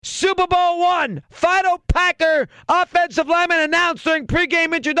Super Bowl one, final Packer offensive lineman announced during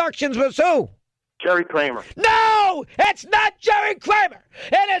pregame introductions was who? Jerry Kramer. No! It's not Jerry Kramer!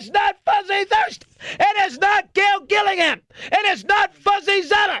 It is not Fuzzy Thurston! It is not Gail Gillingham! It is not Fuzzy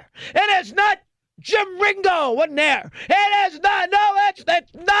Zeller! It is not Jim Ringo! Wasn't there? It is not,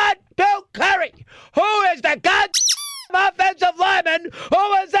 it's not Bill Curry! Who is the offensive lineman who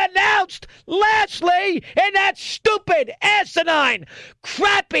was announced lastly in that stupid, asinine,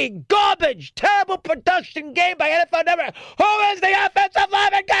 crappy, garbage, terrible production game by NFL Network? Who is the offensive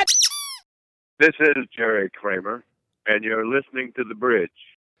lineman? This is Jerry Kramer, and you're listening to The Bridge.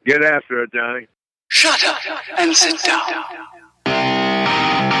 Get after it, Johnny. Shut up and sit down.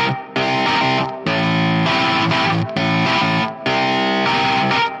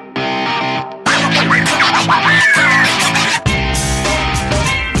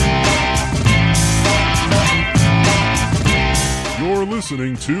 You're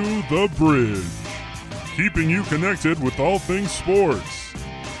listening to The Bridge, keeping you connected with all things sports.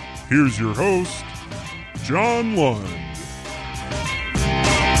 Here's your host, John Lund.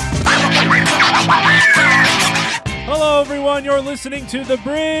 Hello, everyone. You're listening to The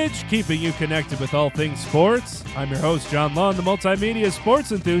Bridge, keeping you connected with all things sports. I'm your host, John Lund, the multimedia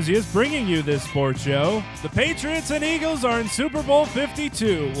sports enthusiast, bringing you this sports show. The Patriots and Eagles are in Super Bowl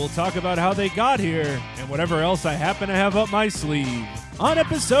 52. We'll talk about how they got here and whatever else I happen to have up my sleeve on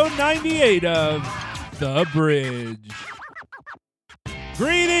episode 98 of The Bridge.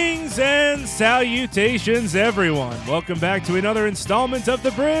 Greetings and salutations, everyone. Welcome back to another installment of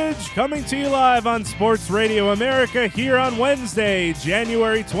The Bridge, coming to you live on Sports Radio America here on Wednesday,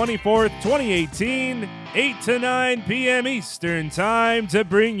 January 24th, 2018, 8 to 9 p.m. Eastern Time, to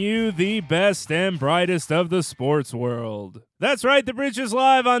bring you the best and brightest of the sports world. That's right, The Bridge is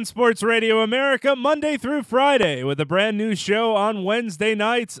live on Sports Radio America Monday through Friday, with a brand new show on Wednesday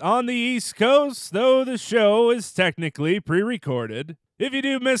nights on the East Coast, though the show is technically pre-recorded. If you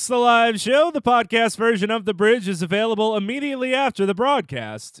do miss the live show, the podcast version of The Bridge is available immediately after the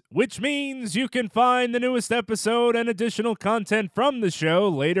broadcast, which means you can find the newest episode and additional content from the show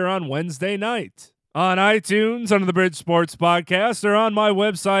later on Wednesday night. On iTunes, under the Bridge Sports Podcast, or on my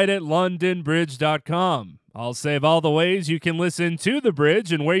website at londonbridge.com. I'll save all the ways you can listen to The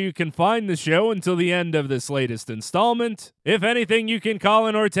Bridge and where you can find the show until the end of this latest installment. If anything, you can call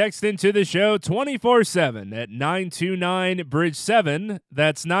in or text into the show 24/7 at 929-BRIDGE-7.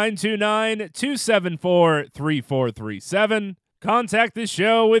 That's 929-274-3437. Contact the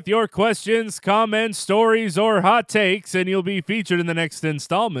show with your questions, comments, stories, or hot takes, and you'll be featured in the next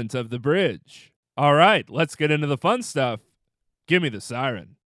installment of The Bridge. All right, let's get into the fun stuff. Give me the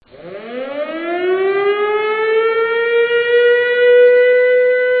siren.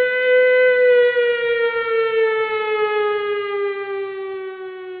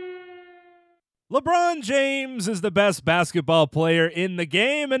 LeBron James is the best basketball player in the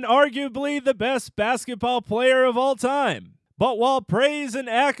game and arguably the best basketball player of all time. But while praise and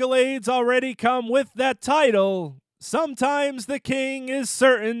accolades already come with that title, sometimes the king is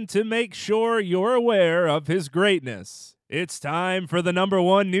certain to make sure you're aware of his greatness. It's time for the number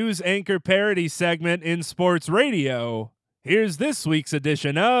one news anchor parody segment in sports radio. Here's this week's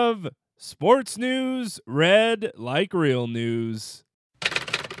edition of Sports News Read Like Real News.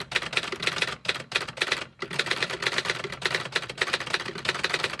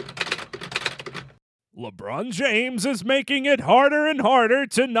 LeBron James is making it harder and harder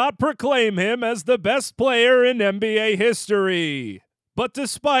to not proclaim him as the best player in NBA history. But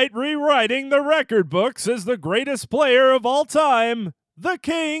despite rewriting the record books as the greatest player of all time, the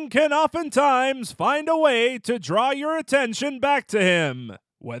king can oftentimes find a way to draw your attention back to him.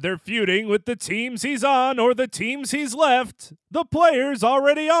 Whether feuding with the teams he's on or the teams he's left, the players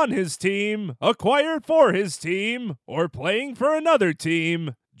already on his team, acquired for his team, or playing for another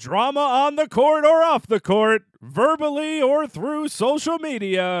team, drama on the court or off the court, verbally or through social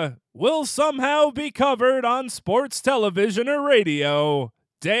media, will somehow be covered on sports television or radio,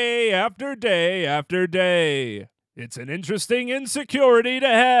 day after day after day. It's an interesting insecurity to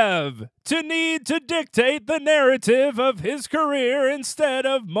have, to need to dictate the narrative of his career instead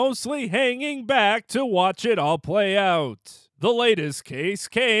of mostly hanging back to watch it all play out. The latest case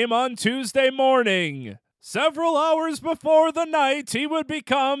came on Tuesday morning, several hours before the night he would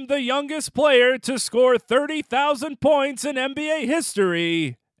become the youngest player to score 30,000 points in NBA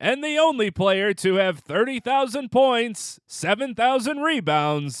history, and the only player to have 30,000 points, 7,000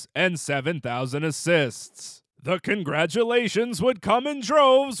 rebounds, and 7,000 assists. The congratulations would come in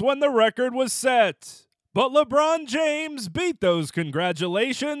droves when the record was set, but LeBron James beat those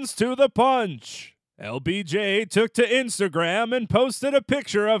congratulations to the punch. LBJ took to Instagram and posted a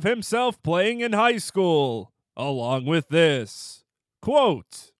picture of himself playing in high school, along with this,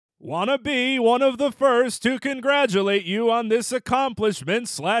 quote, "Wanna be one of the first to congratulate you on this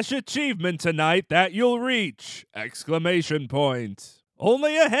accomplishment/achievement tonight that you'll reach, exclamation point.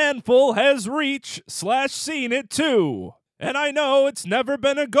 Only a handful has reached/seen it too. And I know it's never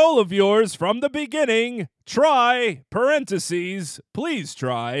been a goal of yours from the beginning. Try, parentheses, please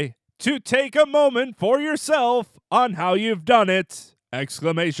try, to take a moment for yourself on how you've done it,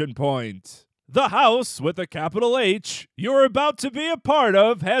 exclamation point. The house, with a capital H, you're about to be a part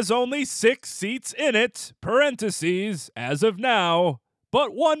of has only 6 seats in it, parentheses, as of now,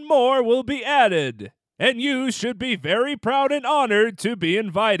 but 1 more will be added, and you should be very proud and honored to be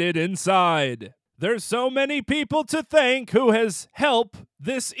invited inside. There's so many people to thank who has helped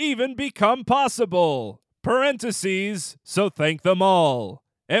this even become possible, parentheses, so thank them all.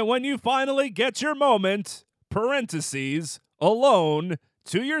 And when you finally get your moment, parentheses, alone,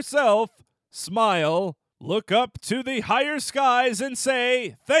 to yourself, smile, look up to the higher skies and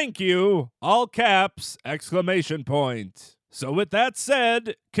say, thank you, all caps, exclamation point. So with that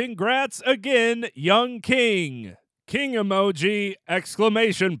said, congrats again, young king. King emoji,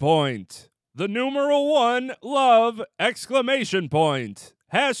 exclamation point. The numeral 1, love, exclamation point.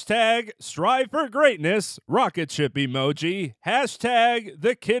 Hashtag strive for greatness, rocket ship emoji. Hashtag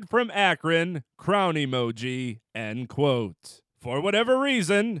the kid from Akron, crown emoji, end quote. For whatever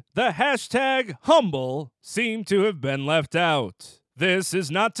reason, the hashtag humble seemed to have been left out. This is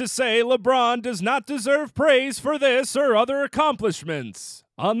not to say LeBron does not deserve praise for this or other accomplishments.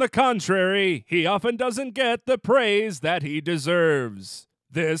 On the contrary, he often doesn't get the praise that he deserves.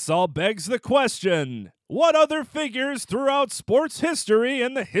 This all begs the question, what other figures throughout sports history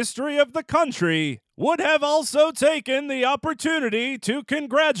and the history of the country would have also taken the opportunity to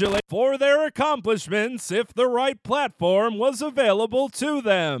congratulate for their accomplishments if the right platform was available to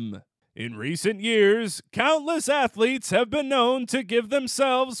them? In recent years, countless athletes have been known to give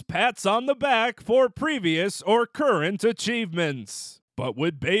themselves pats on the back for previous or current achievements. But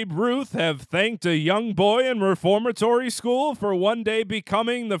would Babe Ruth have thanked a young boy in reformatory school for one day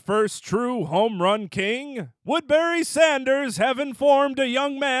becoming the first true home run king? Would Barry Sanders have informed a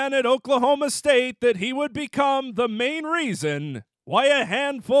young man at Oklahoma State that he would become the main reason why a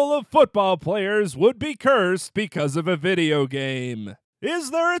handful of football players would be cursed because of a video game?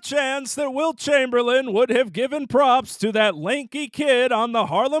 Is there a chance that Wilt Chamberlain would have given props to that lanky kid on the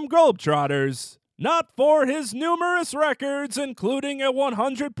Harlem Globetrotters? Not for his numerous records, including a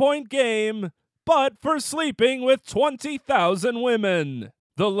 100-point game, but for sleeping with 20,000 women.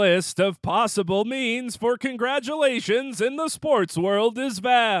 The list of possible means for congratulations in the sports world is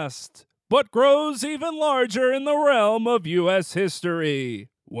vast, but grows even larger in the realm of U.S. history.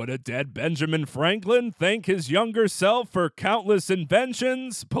 Would a dead Benjamin Franklin thank his younger self for countless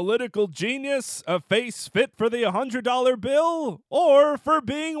inventions, political genius, a face fit for the $100 bill, or for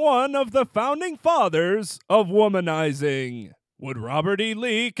being one of the founding fathers of womanizing? Would Robert E.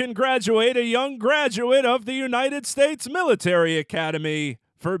 Lee congratulate a young graduate of the United States Military Academy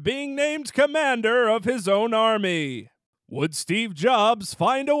for being named commander of his own army? Would Steve Jobs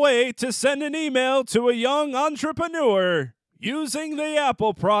find a way to send an email to a young entrepreneur using the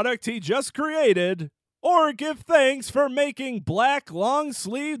Apple product he just created, or give thanks for making black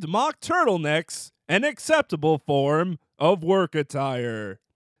long-sleeved mock turtlenecks an acceptable form of work attire?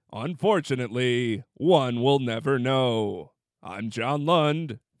 Unfortunately, one will never know. I'm John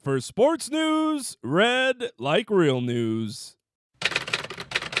Lund for Sports News, read like real news.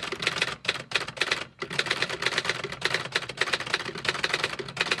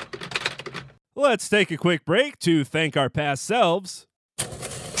 Let's take a quick break to thank our past selves.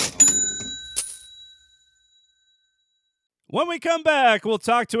 When we come back, we'll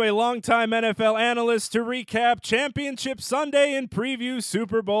talk to a longtime NFL analyst to recap Championship Sunday and preview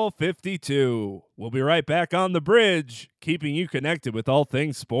Super Bowl 52. We'll be right back on The Bridge, keeping you connected with all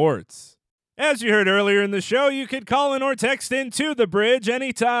things sports. As you heard earlier in the show, you could call in or text in to The Bridge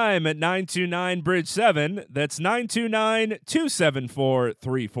anytime at 929-BRIDGE-7. That's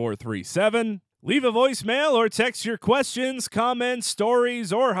 929-274-3437. Leave a voicemail or text your questions, comments,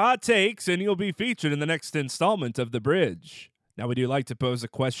 stories, or hot takes, and you'll be featured in the next installment of The Bridge. Now, we do like to pose a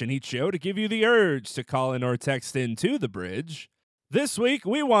question each show to give you the urge to call in or text in to The Bridge. This week,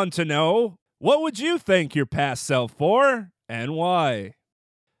 we want to know, what would you thank your past self for, and why?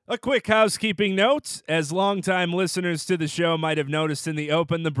 A quick housekeeping note, as longtime listeners to the show might have noticed in the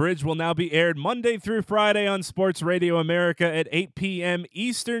open, The Bridge will now be aired Monday through Friday on Sports Radio America at 8 p.m.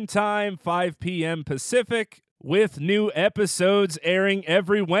 Eastern Time, 5 p.m. Pacific. with new episodes airing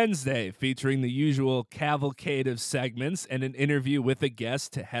every Wednesday, featuring the usual cavalcade of segments and an interview with a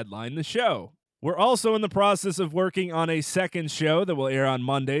guest to headline the show. We're also in the process of working on a second show that will air on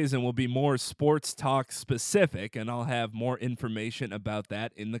Mondays and will be more sports talk specific, and I'll have more information about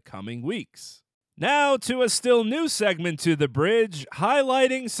that in the coming weeks. Now to a still new segment to The Bridge,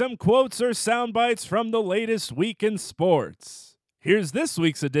 highlighting some quotes or sound bites from the latest week in sports. Here's this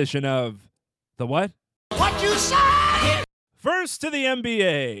week's edition of The What? What you say? First to the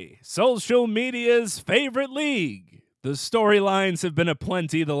NBA, social media's favorite league. The storylines have been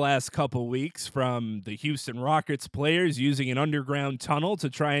aplenty the last couple weeks, from the Houston Rockets players using an underground tunnel to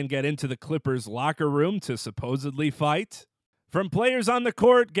try and get into the Clippers' locker room to supposedly fight, from players on the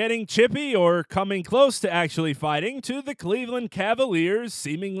court getting chippy or coming close to actually fighting, to the Cleveland Cavaliers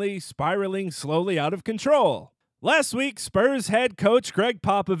seemingly spiraling slowly out of control. Last week, Spurs head coach Greg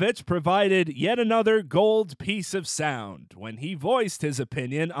Popovich provided yet another gold piece of sound when he voiced his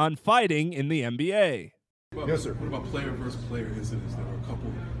opinion on fighting in the NBA. Yes, sir. What about player versus player incidents? There were a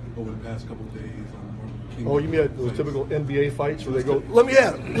couple over the past couple of days. Oh, you mean those typical NBA fights where they go, let me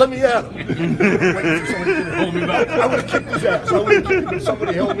at him, let me at him. Wait for somebody to hold me back. I would have kicked his ass. I would have kicked him if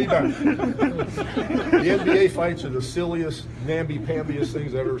somebody held me back. The NBA fights are the silliest, namby-pambiest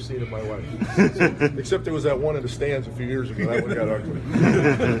things I've ever seen in my life. Except there was that one in the stands a few years ago. That one got ugly.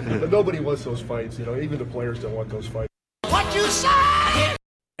 But nobody wants those fights. You know, even the players don't want those fights. What you say?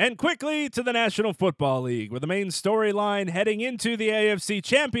 And quickly to the National Football League, where the main storyline heading into the AFC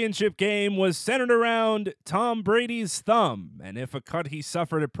Championship game was centered around Tom Brady's thumb, and if a cut he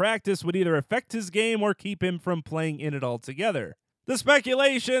suffered at practice would either affect his game or keep him from playing in it altogether. The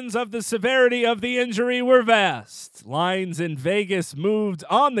speculations of the severity of the injury were vast. Lines in Vegas moved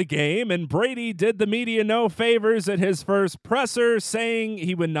on the game, and Brady did the media no favors at his first presser, saying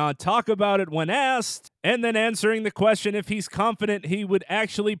he would not talk about it when asked, and then answering the question if he's confident he would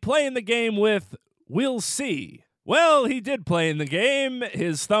actually play in the game with, "We'll see." Well, he did play in the game,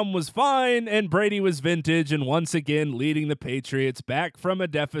 his thumb was fine, and Brady was vintage and once again leading the Patriots back from a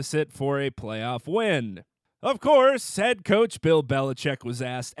deficit for a playoff win. Of course, head coach Bill Belichick was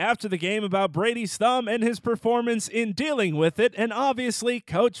asked after the game about Brady's thumb and his performance in dealing with it, and obviously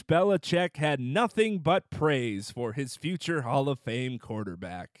Coach Belichick had nothing but praise for his future Hall of Fame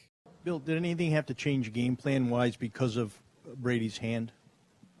quarterback. Bill, did anything have to change game plan-wise because of Brady's hand?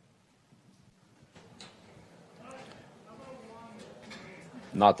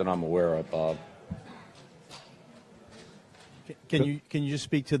 Not that I'm aware of, Bob. Can you just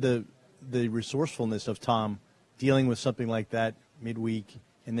speak to the resourcefulness of Tom dealing with something like that midweek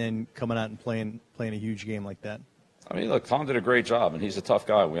and then coming out and playing a huge game like that? I mean, look, Tom did a great job, and he's a tough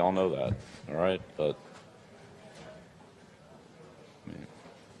guy. We all know that, all right? But I mean,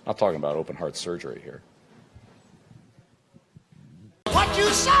 I'm not talking about open heart surgery here. What you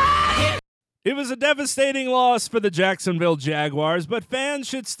say? It was a devastating loss for the Jacksonville Jaguars, but fans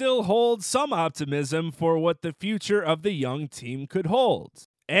should still hold some optimism for what the future of the young team could hold.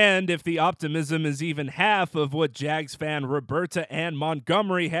 And if the optimism is even half of what Jags fan Roberta Ann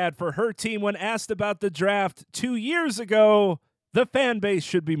Montgomery had for her team when asked about the draft 2 years ago, the fan base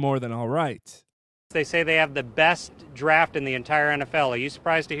should be more than all right. They say they have the best draft in the entire NFL. Are you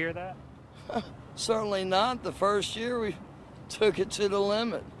surprised to hear that? Certainly not. The first year we took it to the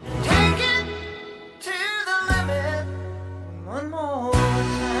limit. Take it to the limit one more time.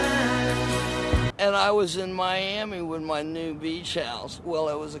 And I was in Miami with my new beach house. Well,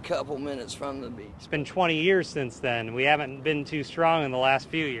 it was a couple minutes from the beach. It's been 20 years since then. We haven't been too strong in the last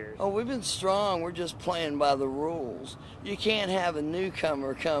few years. Oh, we've been strong. We're just playing by the rules. You can't have a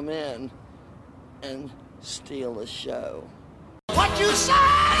newcomer come in and steal the show. What you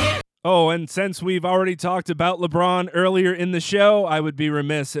say? Oh, and since we've already talked about LeBron earlier in the show, I would be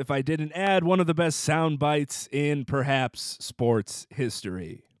remiss if I didn't add one of the best sound bites in perhaps sports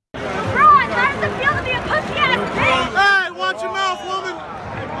history. LeBron, how does it feel to be a pussy-ass bitch? Hey, watch your mouth, woman!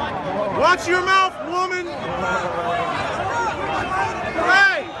 Watch your mouth, woman!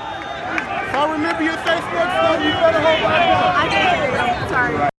 Hey! If I remember your Facebook stuff, you better hold my I did.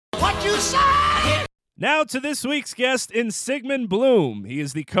 Sorry. What you say? Now to this week's guest in Sigmund Bloom. He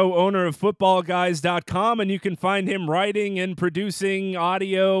is the co-owner of FootballGuys.com, and you can find him writing and producing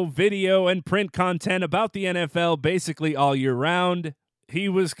audio, video, and print content about the NFL basically all year round. He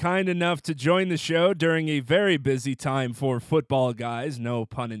was kind enough to join the show during a very busy time for Football Guys, no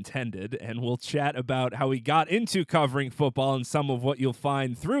pun intended, and we'll chat about how he got into covering football and some of what you'll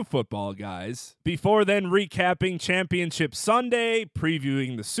find through Football Guys. Before then, recapping Championship Sunday,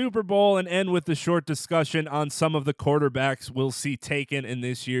 previewing the Super Bowl, and end with a short discussion on some of the quarterbacks we'll see taken in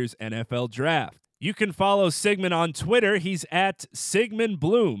this year's NFL Draft. You can follow Sigmund on Twitter. He's at Sigmund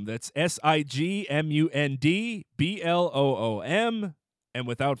Bloom. That's SIGMUND BLOOM. And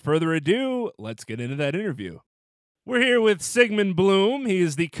without further ado, let's get into that interview. We're here with Sigmund Bloom. He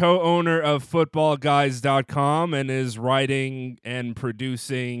is the co-owner of FootballGuys.com and is writing and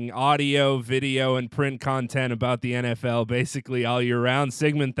producing audio, video, and print content about the NFL basically all year round.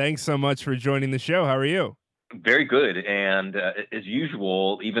 Sigmund, thanks so much for joining the show. How are you? Very good. And as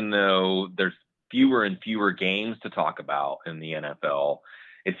usual, even though there's fewer and fewer games to talk about in the NFL,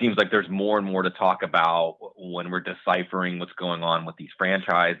 it seems like there's more and more to talk about when we're deciphering what's going on with these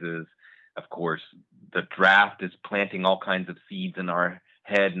franchises. Of course, the draft is planting all kinds of seeds in our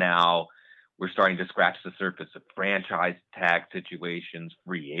head now. We're starting to scratch the surface of franchise tag situations,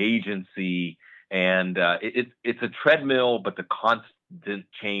 free agency, and it's a treadmill, but the constant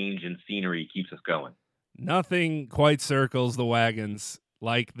change in scenery keeps us going. Nothing quite circles the wagons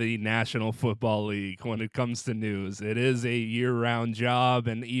like the National Football League when it comes to news. It is a year-round job,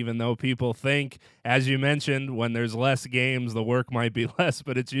 and even though people think, as you mentioned, when there's less games, the work might be less,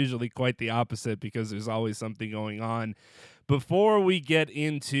 but it's usually quite the opposite because there's always something going on. Before we get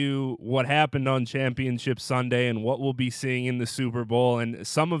into what happened on Championship Sunday and what we'll be seeing in the Super Bowl and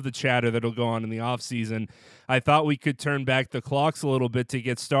some of the chatter that'll go on in the offseason, I thought we could turn back the clocks a little bit to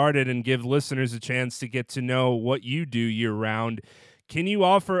get started and give listeners a chance to get to know what you do year-round. Can you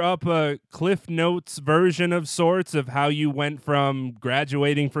offer up a Cliff Notes version of sorts of how you went from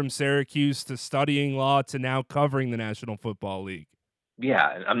graduating from Syracuse to studying law to now covering the National Football League? Yeah,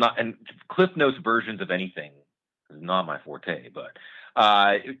 and Cliff Notes versions of anything is not my forte, but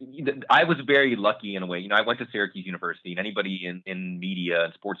I was very lucky in a way. I went to Syracuse University, and anybody in media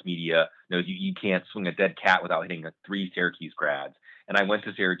and sports media knows you can't swing a dead cat without hitting 3 Syracuse grads. And I went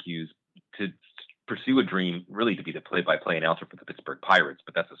to Syracuse to pursue a dream, really, to be the play-by-play announcer for the Pittsburgh Pirates,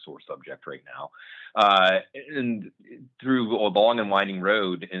 but that's a sore subject right now. And through a long and winding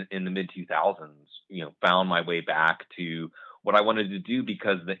road in the mid-2000s, found my way back to what I wanted to do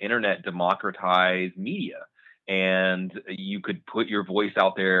because the internet democratized media. And you could put your voice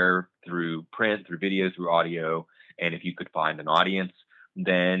out there through print, through video, through audio. And if you could find an audience,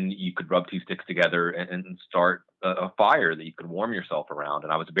 then you could rub 2 sticks together and start a fire that you could warm yourself around.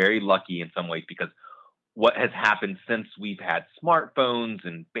 And I was very lucky in some ways because what has happened since we've had smartphones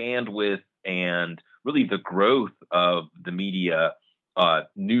and bandwidth and really the growth of the media,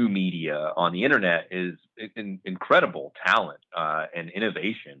 new media on the internet is incredible talent and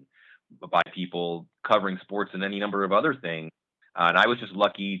innovation by people covering sports and any number of other things. And I was just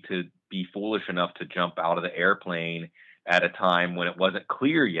lucky to be foolish enough to jump out of the airplane at a time when it wasn't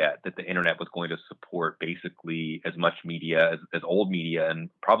clear yet that the internet was going to support basically as much media as old media, and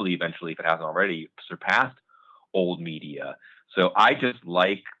probably eventually, if it hasn't already, surpassed old media. So I just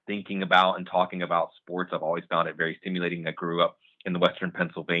like thinking about and talking about sports. I've always found it very stimulating. I grew up in the Western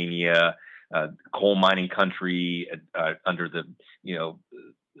Pennsylvania, coal mining country, under the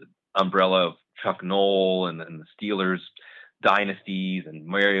umbrella of Chuck Noll and the Steelers dynasties and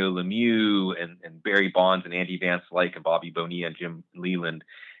Mario Lemieux and Barry Bonds and Andy Van Slyke and Bobby Bonilla and Jim Leland.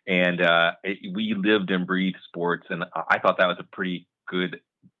 And we lived and breathed sports. And I thought that was a pretty good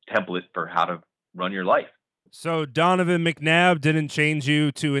template for how to run your life. So Donovan McNabb didn't change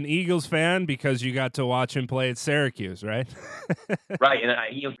you to an Eagles fan because you got to watch him play at Syracuse, right? Right. And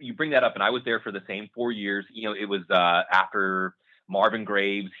you bring that up, and I was there for the same 4 years. It was after Marvin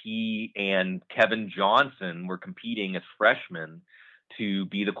Graves, he and Kevin Johnson were competing as freshmen to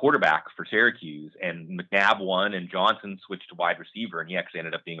be the quarterbacks for Syracuse, and McNabb won and Johnson switched to wide receiver, and he actually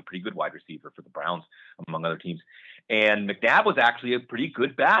ended up being a pretty good wide receiver for the Browns, among other teams. And McNabb was actually a pretty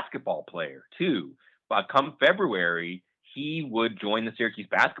good basketball player too. But come February, he would join the Syracuse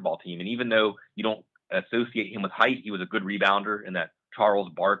basketball team, and even though you don't associate him with height, he was a good rebounder in that Charles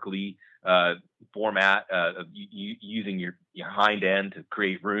Barkley format of using your hind end to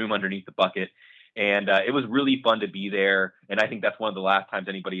create room underneath the bucket. And it was really fun to be there. And I think that's one of the last times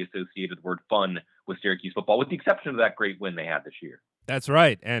anybody associated the word fun with Syracuse football, with the exception of that great win they had this year. That's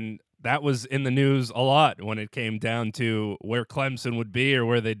right. And that was in the news a lot when it came down to where Clemson would be or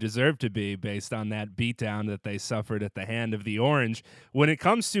where they deserved to be based on that beatdown that they suffered at the hand of the Orange. When it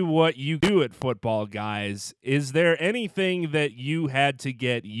comes to what you do at Football Guys, is there anything that you had to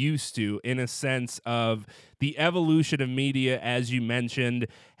get used to in a sense of the evolution of media, as you mentioned,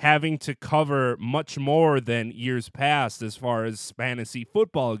 having to cover much more than years past as far as fantasy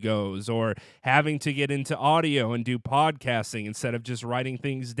football goes, or having to get into audio and do podcasting instead of just writing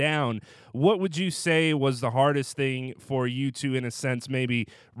things down? What would you say was the hardest thing for you to, in a sense, maybe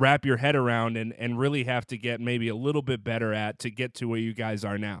wrap your head around and really have to get maybe a little bit better at to get to where you guys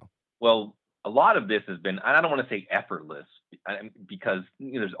are now? Well, a lot of this has been, I don't want to say effortless because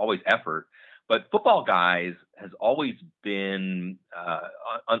there's always effort, but Football Guys has always been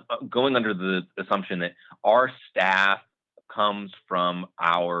going under the assumption that our staff comes from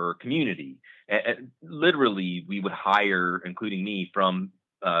our community. And literally, we would hire, including me, from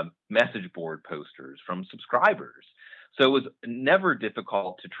message board posters, from subscribers. So it was never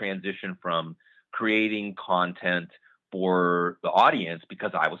difficult to transition from creating content for the audience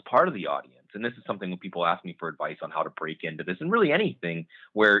because I was part of the audience. And this is something when people ask me for advice on how to break into this, and really anything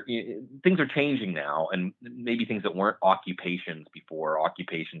where things are changing now, and maybe things that weren't occupations before,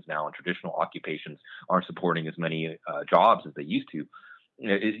 occupations now, and traditional occupations aren't supporting as many jobs as they used to.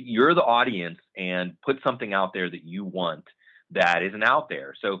 You're the audience, and put something out there that you want that isn't out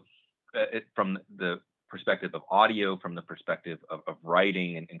there. So from the perspective of audio, from the perspective of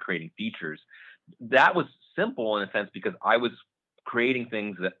writing and creating features, that was simple in a sense because I was creating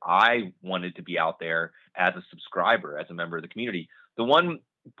things that I wanted to be out there as a subscriber, as a member of the community. The one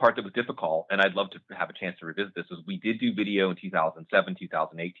part that was difficult, and I'd love to have a chance to revisit this, was we did do video in 2007,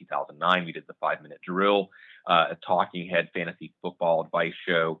 2008, 2009. We did the 5-minute drill, a talking head fantasy football advice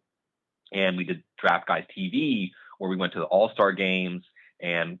show. And we did Draft Guys TV, where we went to the All-Star games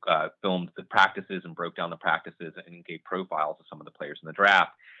and filmed the practices and broke down the practices and gave profiles of some of the players in the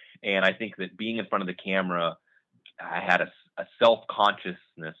draft. And I think that being in front of the camera, I had a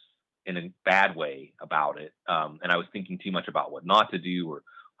self-consciousness in a bad way about it. And I was thinking too much about what not to do or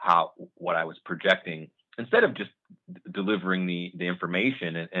what I was projecting, instead of just delivering the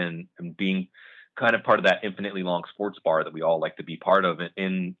information and being kind of part of that infinitely long sports bar that we all like to be part of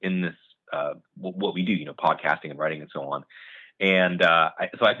in this, what we do, podcasting and writing and so on. And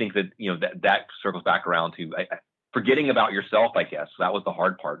so I think that, that circles back around to forgetting about yourself, I guess. That was the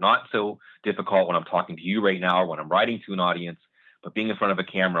hard part. Not so difficult when I'm talking to you right now or when I'm writing to an audience, but being in front of a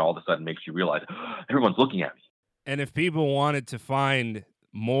camera all of a sudden makes you realize everyone's looking at me. And if people wanted to find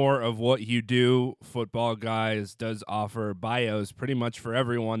more of what you do, Football Guys does offer bios pretty much for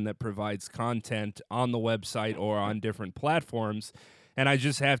everyone that provides content on the website or on different platforms. And I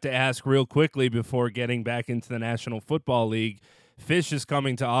just have to ask real quickly before getting back into the National Football League, Fish is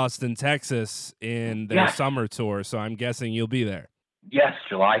coming to Austin, Texas in their summer tour, so I'm guessing you'll be there. Yes,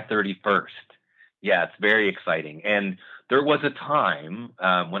 July 31st. Yeah, it's very exciting. And there was a time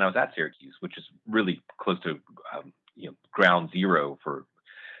when I was at Syracuse, which is really close to ground zero for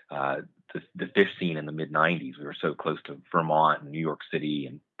the Fish scene in the mid-'90s. We were so close to Vermont and New York City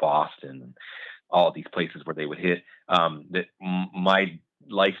and Boston and all these places where they would hit, that my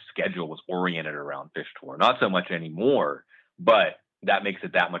life schedule was oriented around Fish tour. Not so much anymore, but that makes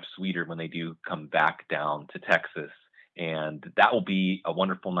it that much sweeter when they do come back down to Texas. And that will be a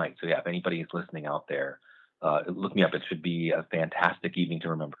wonderful night. So yeah, if anybody is listening out there, look me up. It should be a fantastic evening to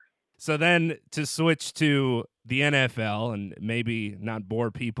remember. So then to switch to the NFL and maybe not bore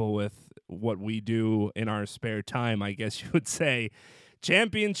people with what we do in our spare time, I guess you would say,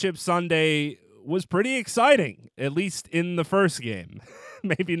 Championship Sunday was pretty exciting, at least in the first game.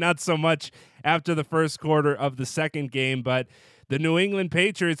 Maybe not so much after the first quarter of the second game, but the New England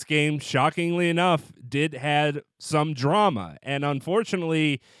Patriots game, shockingly enough, did had some drama. And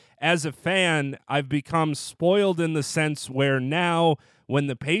unfortunately, as a fan, I've become spoiled in the sense where now when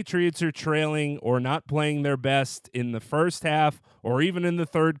the Patriots are trailing or not playing their best in the first half or even in the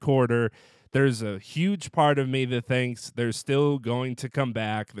third quarter, there's a huge part of me that thinks they're still going to come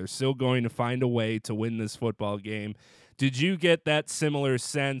back. They're still going to find a way to win this football game. Did you get that similar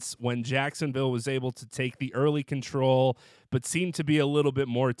sense when Jacksonville was able to take the early control but seemed to be a little bit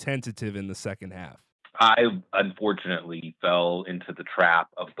more tentative in the second half? I unfortunately fell into the trap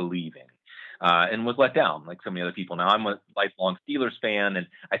of believing and was let down like so many other people. Now, I'm a lifelong Steelers fan, and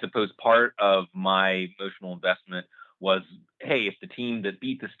I suppose part of my emotional investment was, hey, if the team that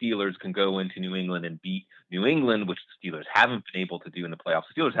beat the Steelers can go into New England and beat New England, which the Steelers haven't been able to do in the playoffs.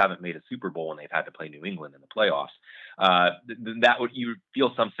 The Steelers haven't made a Super Bowl when they've had to play New England in the playoffs. That would, you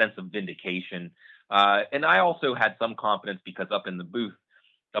feel some sense of vindication. And I also had some confidence because up in the booth,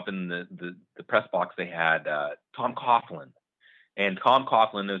 up in the press box, they had Tom Coughlin. And Tom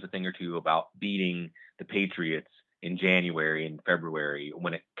Coughlin knows a thing or two about beating the Patriots in January and February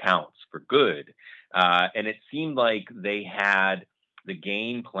when it counts for good. And it seemed like they had the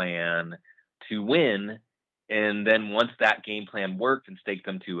game plan to win. And then once that game plan worked and staked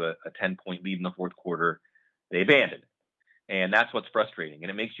them to a 10-point lead in the fourth quarter, they abandoned it. And that's what's frustrating. And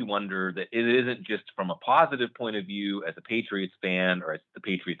it makes you wonder that it isn't just from a positive point of view as a Patriots fan or as the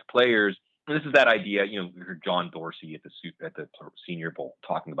Patriots players. And this is that idea, we heard John Dorsey at the Senior Bowl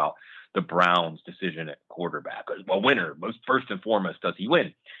talking about the Browns' decision at quarterback. A winner, most first and foremost, does he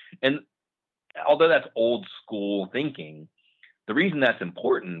win? And although that's old school thinking, the reason that's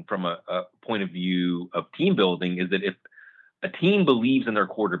important from a point of view of team building is that if a team believes in their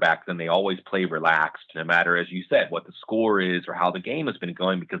quarterback, then they always play relaxed, no matter, as you said, what the score is or how the game has been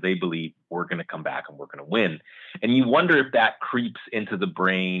going, because they believe we're going to come back and we're going to win. And you wonder if that creeps into the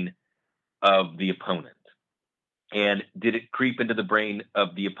brain of the opponent. And did it creep into the brain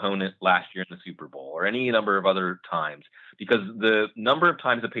of the opponent last year in the Super Bowl or any number of other times? Because the number of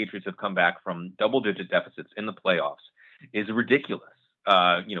times the Patriots have come back from double-digit deficits in the playoffs is ridiculous.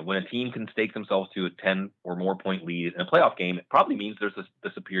 When a team can stake themselves to a 10 or more point lead in a playoff game, it probably means there's the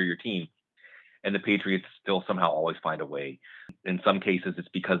superior team. And the Patriots still somehow always find a way. In some cases, it's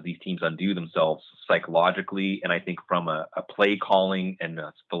because these teams undo themselves psychologically. And I think from a play calling and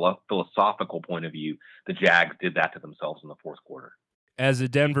a philosophical point of view, the Jags did that to themselves in the fourth quarter. As a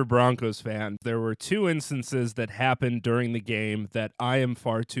Denver Broncos fan, there were two instances that happened during the game that I am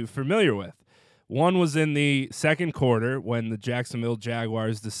far too familiar with. One was in the second quarter when the Jacksonville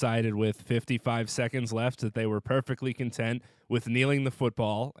Jaguars decided with 55 seconds left that they were perfectly content with kneeling the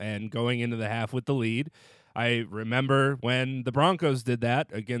football and going into the half with the lead. I remember when the Broncos did that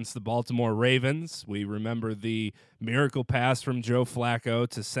against the Baltimore Ravens. We remember the miracle pass from Joe Flacco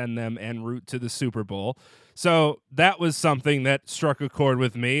to send them en route to the Super Bowl. So that was something that struck a chord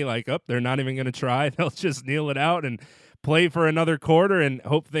with me, like, they're not even going to try. They'll just kneel it out and play for another quarter and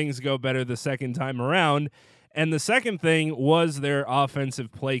hope things go better the second time around. And the second thing was their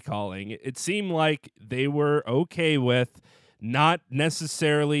offensive play calling. It seemed like they were okay with not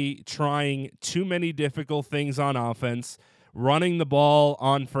necessarily trying too many difficult things on offense, running the ball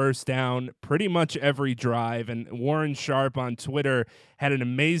on first down pretty much every drive. And Warren Sharp on Twitter had an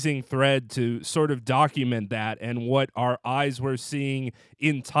amazing thread to sort of document that and what our eyes were seeing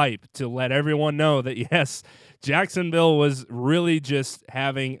in type to let everyone know that, yes, Jacksonville was really just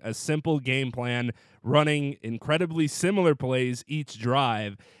having a simple game plan, running incredibly similar plays each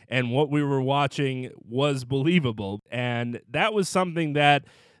drive, and what we were watching was believable. And that was something that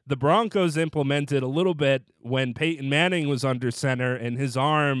the Broncos implemented a little bit when Peyton Manning was under center and his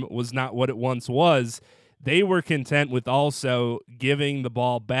arm was not what it once was. They were content with also giving the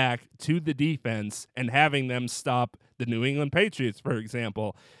ball back to the defense and having them stop the New England Patriots, for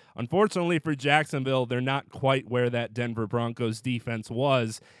example. Unfortunately for Jacksonville, they're not quite where that Denver Broncos defense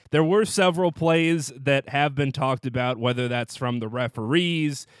was. There were several plays that have been talked about, whether that's from the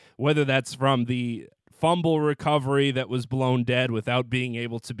referees, whether that's from the fumble recovery that was blown dead without being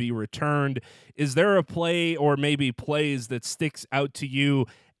able to be returned. Is there a play or maybe plays that sticks out to you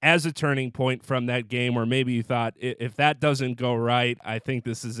as a turning point from that game, or maybe you thought, if that doesn't go right, I think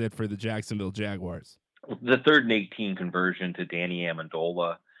this is it for the Jacksonville Jaguars? The 3rd and 18 conversion to Danny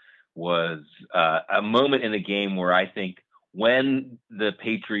Amendola was a moment in the game where I think when the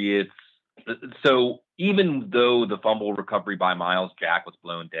Patriots, so even though the fumble recovery by Myles Jack was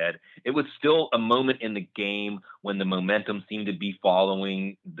blown dead, it was still a moment in the game when the momentum seemed to be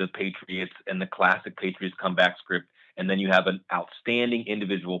following the Patriots and the classic Patriots comeback script. And then you have an outstanding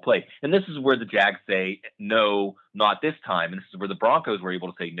individual play. And this is where the Jags say, no, not this time. And this is where the Broncos were able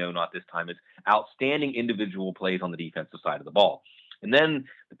to say, no, not this time. It's outstanding individual plays on the defensive side of the ball. And then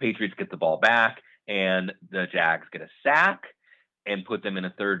the Patriots get the ball back and the Jags get a sack and put them in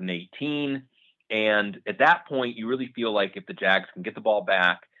a 3rd and 18. And at that point, you really feel like if the Jags can get the ball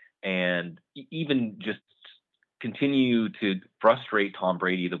back and even just continue to frustrate Tom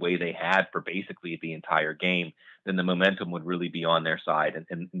Brady the way they had for basically the entire game, then the momentum would really be on their side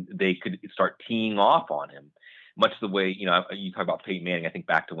and they could start teeing off on him. Much the way, you talk about Peyton Manning, I think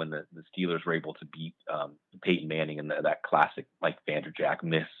back to when the Steelers were able to beat Peyton Manning in that classic Mike Vanderjagt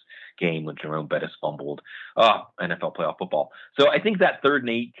miss game when Jerome Bettis fumbled. NFL playoff football. So I think that 3rd and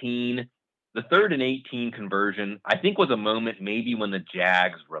 18, the 3rd and 18 conversion, I think was a moment maybe when the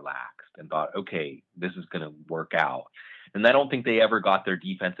Jags relaxed and thought, okay, this is going to work out. And I don't think they ever got their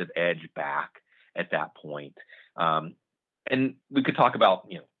defensive edge back at that point. And we could talk about,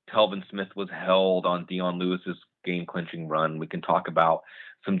 Telvin Smith was held on Dion Lewis's game-clinching run. We can talk about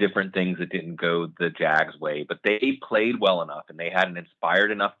some different things that didn't go the Jags' way, but they played well enough, and they had an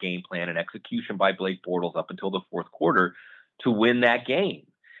inspired enough game plan and execution by Blake Bortles up until the fourth quarter to win that game.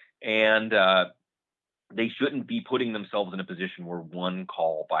 And they shouldn't be putting themselves in a position where one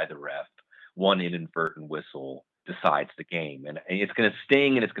call by the ref, one inadvertent whistle decides the game. And it's going to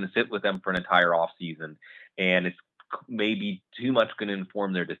sting, and it's going to sit with them for an entire offseason, and it's maybe too much going to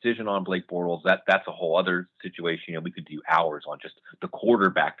inform their decision on Blake Bortles. That's a whole other situation. We could do hours on just the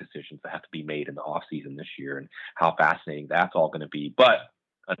quarterback decisions that have to be made in the offseason this year and how fascinating that's all going to be. But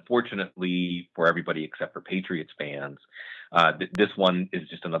unfortunately for everybody except for Patriots fans, this one is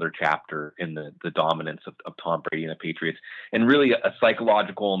just another chapter in the dominance of Tom Brady and the Patriots, and really a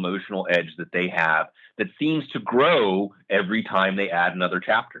psychological, emotional edge that they have that seems to grow every time they add another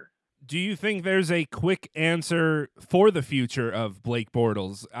chapter. Do you think there's a quick answer for the future of Blake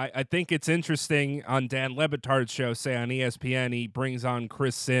Bortles? I think it's interesting on Dan Le Batard's show, say on ESPN, he brings on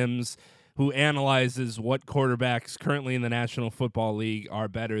Chris Sims, who analyzes what quarterbacks currently in the National Football League are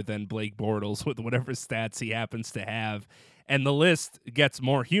better than Blake Bortles with whatever stats he happens to have. And the list gets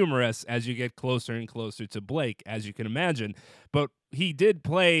more humorous as you get closer and closer to Blake, as you can imagine. But he did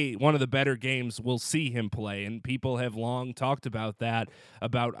play one of the better games we'll see him play, and people have long talked about that,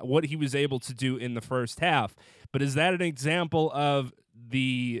 about what he was able to do in the first half. But is that an example of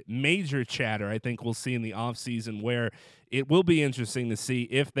the major chatter I think we'll see in the offseason, where it will be interesting to see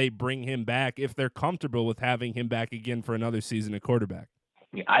if they bring him back, if they're comfortable with having him back again for another season at quarterback?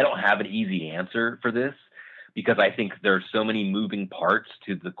 I don't have an easy answer for this, because I think there's so many moving parts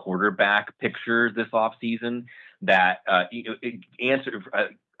to the quarterback picture this offseason that answer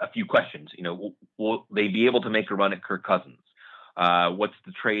a few questions. Will they be able to make a run at Kirk Cousins? What's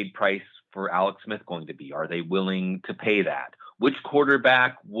the trade price for Alex Smith going to be? Are they willing to pay that? Which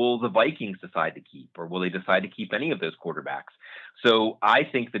quarterback will the Vikings decide to keep, or will they decide to keep any of those quarterbacks? So I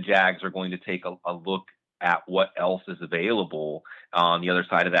think the Jags are going to take a look at what else is available on the other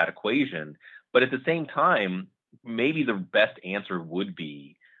side of that equation. But at the same time, maybe the best answer would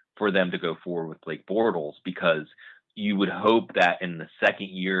be for them to go forward with Blake Bortles, because you would hope that in the second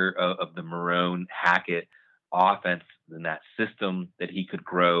year of the Marrone-Hackett offense, in that system, that he could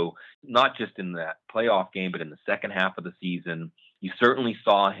grow, not just in that playoff game, but in the second half of the season. You certainly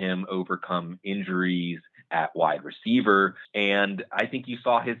saw him overcome injuries at wide receiver, and I think you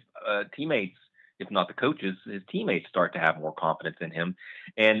saw his teammates, if not the coaches, his teammates start to have more confidence in him.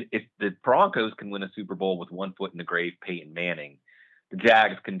 And if the Broncos can win a Super Bowl with one foot in the grave, Peyton Manning, the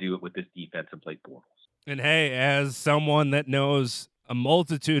Jags can do it with this defense and Blake Bortles. And hey, as someone that knows a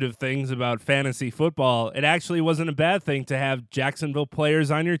multitude of things about fantasy football, it actually wasn't a bad thing to have Jacksonville players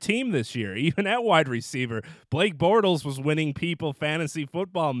on your team this year, even at wide receiver. Blake Bortles was winning people fantasy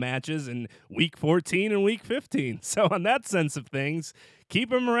football matches in week 14 and week 15. So on that sense of things,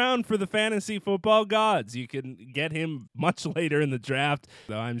 keep him around for the fantasy football gods. You can get him much later in the draft,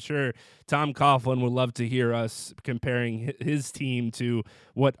 though I'm sure Tom Coughlin would love to hear us comparing his team to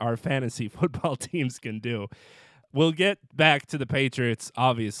what our fantasy football teams can do. We'll get back to the Patriots,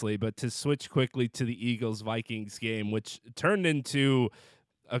 obviously, but to switch quickly to the Eagles-Vikings game, which turned into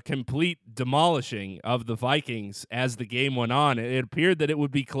a complete demolishing of the Vikings as the game went on. It appeared that it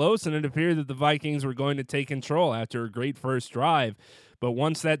would be close, and it appeared that the Vikings were going to take control after a great first drive. But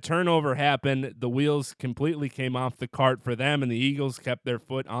once that turnover happened, the wheels completely came off the cart for them, and the Eagles kept their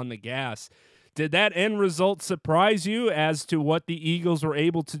foot on the gas. Did that end result surprise you as to what the Eagles were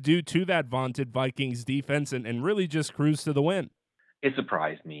able to do to that vaunted Vikings defense and really just cruise to the win? It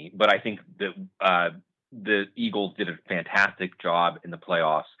surprised me, but I think that the Eagles did a fantastic job in the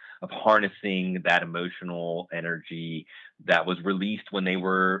playoffs of harnessing that emotional energy that was released when they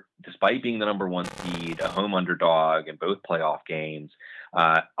were, despite being the number one seed, a home underdog in both playoff games.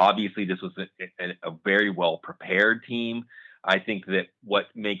 Obviously, this was a very well-prepared team. I think that what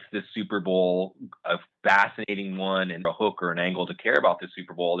makes this Super Bowl a fascinating one and a hook or an angle to care about this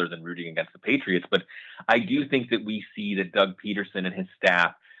Super Bowl, other than rooting against the Patriots, but I do think that we see that Doug Peterson and his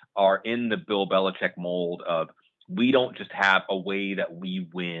staff are in the Bill Belichick mold of, we don't just have a way that we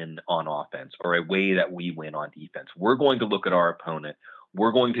win on offense or a way that we win on defense. We're going to look at our opponent.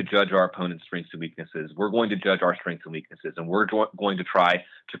 We're going to judge our opponent's strengths and weaknesses. We're going to judge our strengths and weaknesses, and we're going to try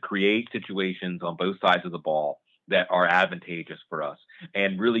to create situations on both sides of the ball that are advantageous for us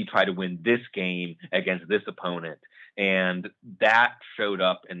and really try to win this game against this opponent. And that showed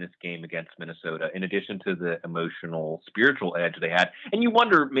up in this game against Minnesota, in addition to the emotional, spiritual edge they had. And you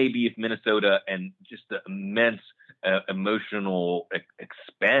wonder maybe if Minnesota and just the immense emotional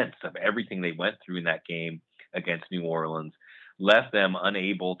expense of everything they went through in that game against New Orleans left them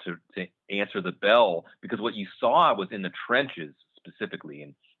unable to answer the bell, because what you saw was in the trenches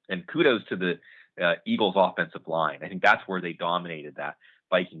specifically. And kudos to the Eagles offensive line. I think that's where they dominated that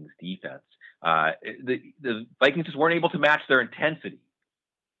Vikings defense. The Vikings just weren't able to match their intensity.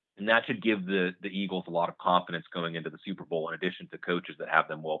 And that should give the Eagles a lot of confidence going into the Super Bowl, in addition to coaches that have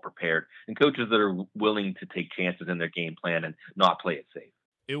them well prepared and coaches that are willing to take chances in their game plan and not play it safe.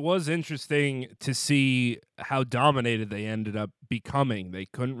 It was interesting to see how dominated they ended up becoming. They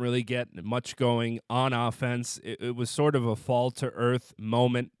couldn't really get much going on offense. It was sort of a fall to earth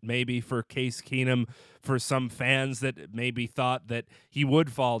moment, maybe for Case Keenum, for some fans that maybe thought that he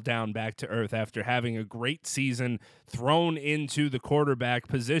would fall down back to earth after having a great season, thrown into the quarterback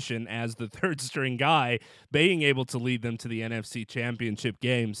position as the third string guy, being able to lead them to the NFC Championship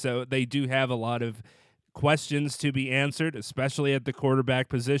game. So they do have a lot of questions to be answered, especially at the quarterback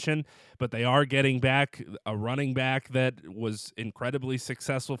position, but they are getting back a running back that was incredibly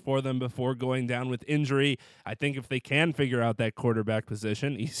successful for them before going down with injury. I think if they can figure out that quarterback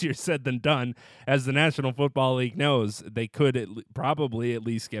position, easier said than done, as the National Football League knows, they could probably at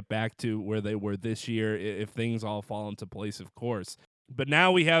least get back to where they were this year if things all fall into place, of course. But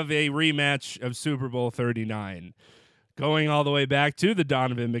now we have a rematch of Super Bowl 39. Going all the way back to the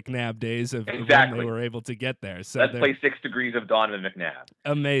Donovan McNabb days of when they were able to get there. So let's play 6 degrees of Donovan McNabb.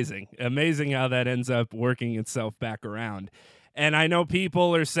 Amazing how that ends up working itself back around. And I know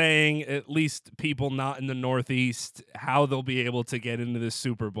people are saying, at least people not in the Northeast, how they'll be able to get into this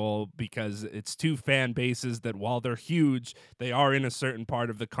Super Bowl because it's two fan bases that, while they're huge, they are in a certain part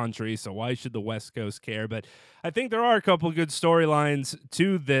of the country. So why should the West Coast care? But I think there are a couple good storylines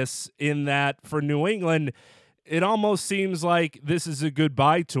to this, in that for New England, it almost seems like this is a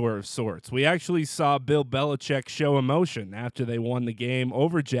goodbye tour of sorts. We actually saw Bill Belichick show emotion after they won the game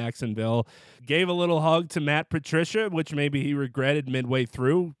over Jacksonville, gave a little hug to Matt Patricia, which maybe he regretted midway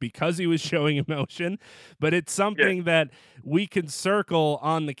through because he was showing emotion. But it's something that we can circle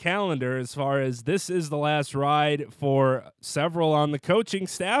on the calendar as far as this is the last ride for several on the coaching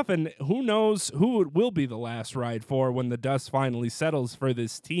staff, and who knows who it will be the last ride for when the dust finally settles for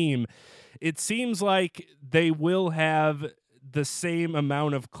this team. It seems like they will have the same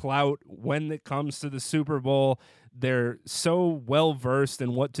amount of clout when it comes to the Super Bowl. They're so well-versed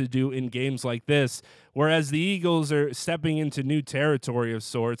in what to do in games like this, whereas the Eagles are stepping into new territory of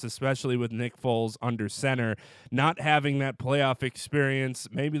sorts, especially with Nick Foles under center, not having that playoff experience.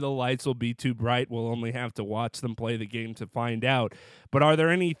 Maybe the lights will be too bright. We'll only have to watch them play the game to find out. But are there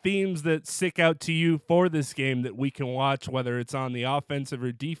any themes that stick out to you for this game that we can watch, whether it's on the offensive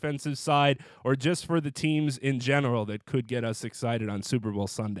or defensive side, or just for the teams in general that could get us excited on Super Bowl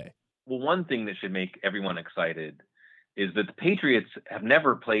Sunday? Well, one thing that should make everyone excited is that the Patriots have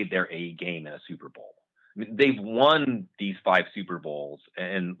never played their A game in a Super Bowl. I mean, they've won these 5 Super Bowls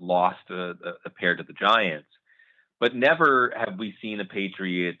and lost a pair to the Giants, but never have we seen the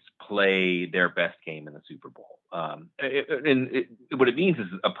Patriots play their best game in the Super Bowl. What it means is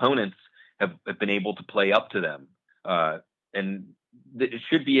opponents have been able to play up to them, and it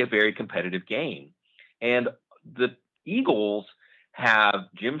should be a very competitive game. And the Eagles have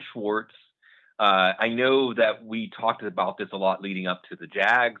Jim Schwartz. I know that we talked about this a lot leading up to the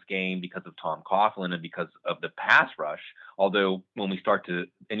Jags game because of Tom Coughlin and because of the pass rush. Although when we start to,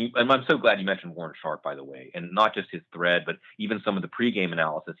 and I'm so glad you mentioned Warren Sharp, by the way, and not just his thread, but even some of the pregame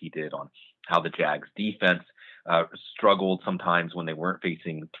analysis he did on how the Jags defense struggled sometimes when they weren't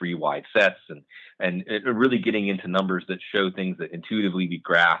facing 3 wide sets, and it really getting into numbers that show things that intuitively we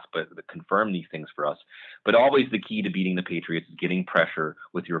grasp, but that confirm these things for us. But always the key to beating the Patriots is getting pressure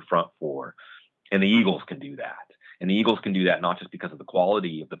with your front four. And the Eagles can do that. And the Eagles can do that not just because of the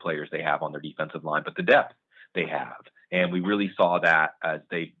quality of the players they have on their defensive line, but the depth they have. And we really saw that as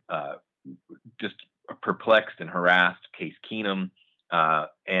they just perplexed and harassed Case Keenum.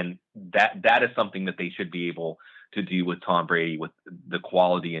 And that is something that they should be able to do with Tom Brady, with the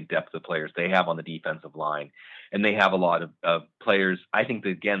quality and depth of players they have on the defensive line. And they have a lot of players. I think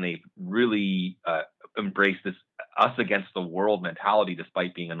that, again, they've really embraced this us against the world mentality,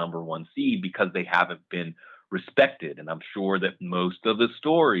 despite being a number 1 seed, because they haven't been respected. And I'm sure that most of the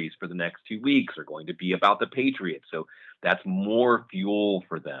stories for the next 2 weeks are going to be about the Patriots. So that's more fuel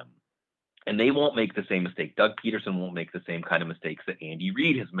for them. And they won't make the same mistake. Doug Peterson won't make the same kind of mistakes that Andy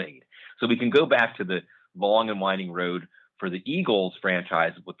Reid has made. So we can go back to the long and winding road for the Eagles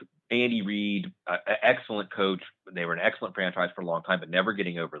franchise with Andy Reid, excellent coach. They were an excellent franchise for a long time, but never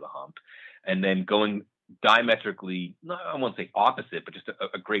getting over the hump. And then going diametrically, I won't say opposite, but just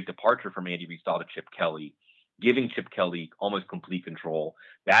a great departure from Andy Reid's style to Chip Kelly, giving Chip Kelly almost complete control.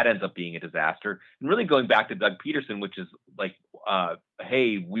 That ends up being a disaster. And really going back to Doug Peterson, which is like,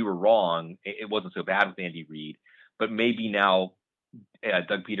 hey, we were wrong. It wasn't so bad with Andy Reid, but maybe now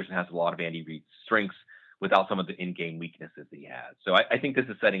Doug Peterson has a lot of Andy Reid's strengths without some of the in-game weaknesses he has. So I think this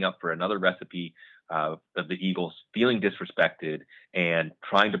is setting up for another recipe of the Eagles feeling disrespected and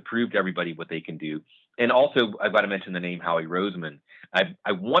trying to prove to everybody what they can do. And also, I've got to mention the name Howie Roseman.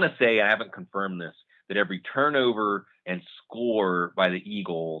 I want to say, I haven't confirmed this, that every turnover and score by the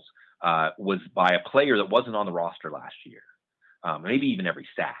Eagles was by a player that wasn't on the roster last year, maybe even every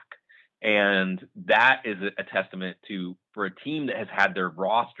sack. And that is a testament to, for a team that has had their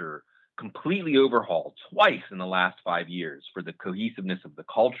roster completely overhauled twice in the last 5 years, for the cohesiveness of the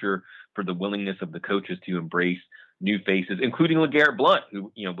culture, for the willingness of the coaches to embrace new faces, including LeGarrette Blount,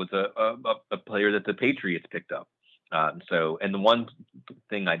 who was a player that the Patriots picked up. And the one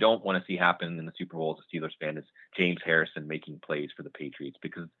thing I don't want to see happen in the Super Bowl as a Steelers fan is James Harrison making plays for the Patriots,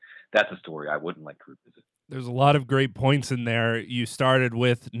 because that's a story I wouldn't like to revisit. There's a lot of great points in there. You started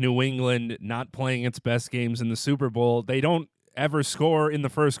with New England not playing its best games in the Super Bowl. They don't ever score in the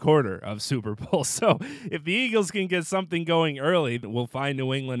first quarter of Super Bowl. So if the Eagles can get something going early, we'll find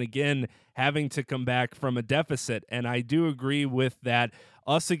New England again having to come back from a deficit. And I do agree with that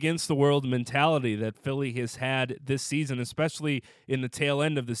us against the world mentality that Philly has had this season, especially in the tail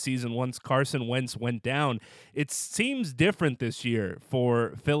end of the season once Carson Wentz went down. It seems different this year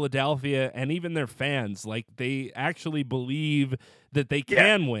for Philadelphia and even their fans. Like, they actually believe that they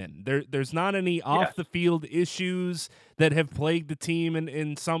can win. There's not any off-the-field issues that have plagued the team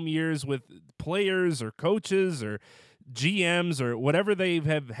in some years with players or coaches or GMs or whatever they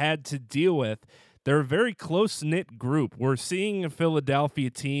have had to deal with. They're a very close-knit group. We're seeing a Philadelphia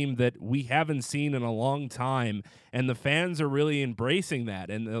team that we haven't seen in a long time, and the fans are really embracing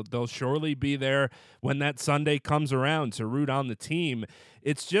that, and they'll surely be there when that Sunday comes around to root on the team.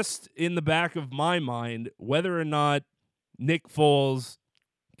 It's just in the back of my mind whether or not Nick Foles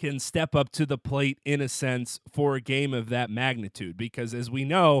can step up to the plate in a sense for a game of that magnitude, because as we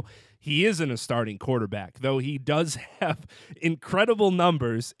know, he isn't a starting quarterback, though he does have incredible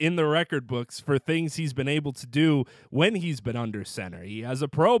numbers in the record books for things he's been able to do when he's been under center. He has a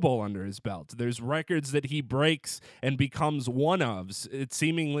Pro Bowl under his belt. There's records that he breaks and becomes one of. It's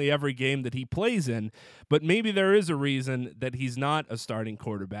seemingly every game that he plays in, but maybe there is a reason that he's not a starting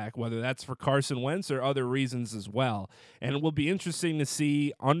quarterback, whether that's for Carson Wentz or other reasons as well. And it will be interesting to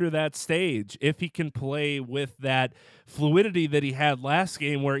see under that stage if he can play with that fluidity that he had last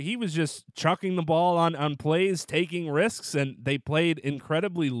game, where he was just chucking the ball on plays, taking risks, and they played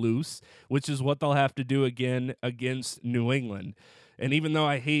incredibly loose, which is what they'll have to do again against New England. And even though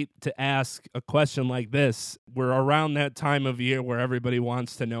I hate to ask a question like this, we're around that time of year where everybody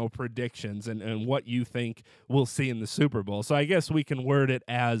wants to know predictions and what you think we'll see in the Super Bowl. So I guess we can word it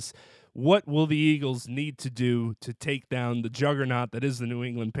as, what will the Eagles need to do to take down the juggernaut that is the New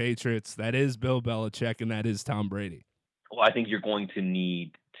England Patriots, that is Bill Belichick, and that is Tom Brady? Well, I think you're going to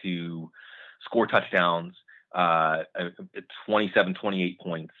need to score touchdowns, 27, 28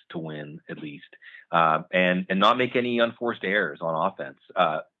 points to win at least, and not make any unforced errors on offense.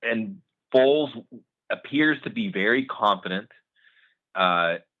 And Foles appears to be very confident,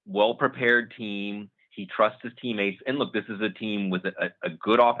 well-prepared team. He trusts his teammates. And look, this is a team with a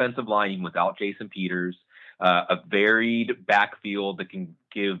good offensive line, even without Jason Peters, a varied backfield that can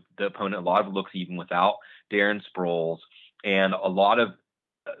give the opponent a lot of looks even without Darren Sproles, and a lot of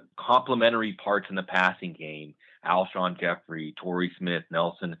complementary parts in the passing game. Alshon Jeffrey, Torrey Smith,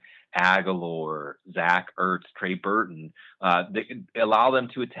 Nelson Aguilar, Zach Ertz, Trey Burton, that allow them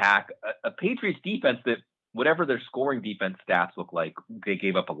to attack a Patriots defense that, whatever their scoring defense stats look like, they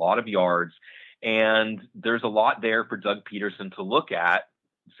gave up a lot of yards. And there's a lot there for Doug Peterson to look at,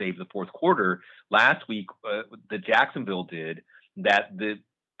 save the fourth quarter. Last week, the Jacksonville did that the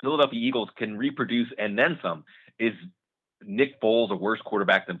Philadelphia Eagles can reproduce and then some. Is Nick Foles a worse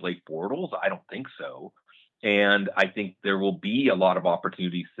quarterback than Blake Bortles? I don't think so. And I think there will be a lot of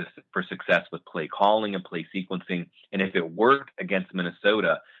opportunities for success with play calling and play sequencing. And if it worked against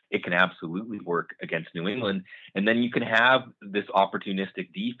Minnesota, it can absolutely work against New England. And then you can have this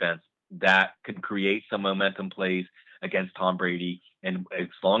opportunistic defense that can create some momentum plays against Tom Brady. And as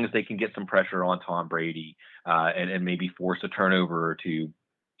long as they can get some pressure on Tom Brady and maybe force a turnover or two,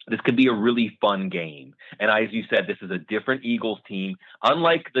 this could be a really fun game. And as you said, this is a different Eagles team.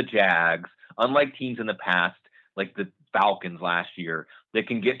 Unlike the Jags, unlike teams in the past, like the Falcons last year, that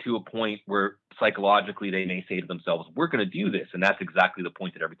can get to a point where psychologically they may say to themselves, we're going to do this. And that's exactly the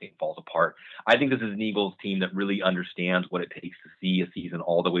point that everything falls apart. I think this is an Eagles team that really understands what it takes to see a season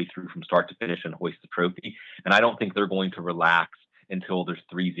all the way through from start to finish and hoist the trophy. And I don't think they're going to relax until there's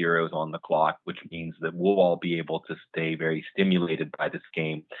 3 zeros on the clock, which means that we'll all be able to stay very stimulated by this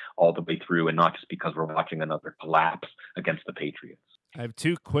game all the way through, and not just because we're watching another collapse against the Patriots. I have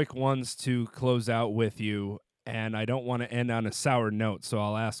two quick ones to close out with you, and I don't want to end on a sour note, so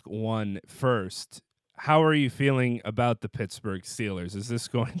I'll ask one first. how are you feeling about the Pittsburgh Steelers? Is this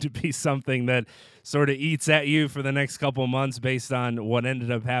going to be something that sort of eats at you for the next couple months based on what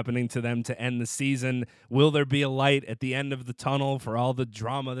ended up happening to them to end the season? Will there be a light at the end of the tunnel for all the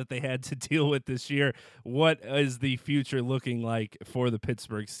drama that they had to deal with this year? What is the future looking like for the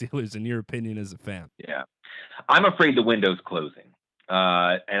Pittsburgh Steelers, in your opinion, as a fan? Yeah. I'm afraid the window's closing.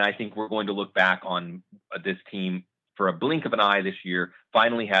 And I think we're going to look back on this team for a blink of an eye this year,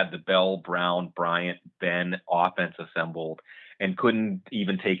 finally had the Bell, Brown, Bryant, Ben offense assembled and couldn't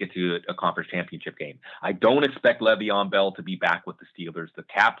even take it to a conference championship game. I don't expect Le'Veon Bell to be back with the Steelers. The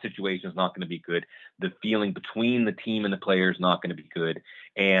cap situation is not going to be good. The feeling between the team and the players is not going to be good.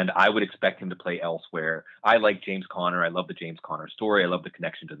 And I would expect him to play elsewhere. I like James Conner. I love the James Conner story. I love the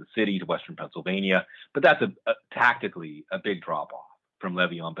connection to the city, to Western Pennsylvania. But that's tactically a big drop-off from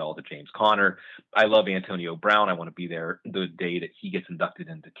Le'Veon Bell to James Conner. I love Antonio Brown. I want to be there the day that he gets inducted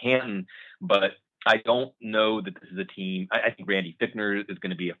into Canton. But I don't know that this is a team. I think Randy Fichtner is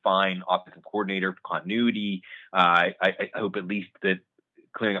going to be a fine offensive coordinator for continuity. I hope at least that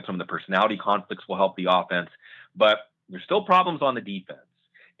clearing up some of the personality conflicts will help the offense. But there's still problems on the defense.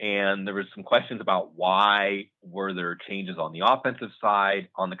 And there was some questions about why were there changes on the offensive side,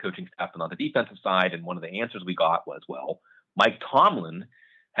 on the coaching staff, and on the defensive side. And one of the answers we got was, well, Mike Tomlin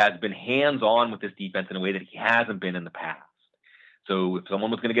has been hands-on with this defense in a way that he hasn't been in the past. So if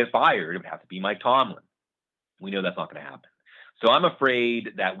someone was going to get fired, it would have to be Mike Tomlin. We know that's not going to happen. So I'm afraid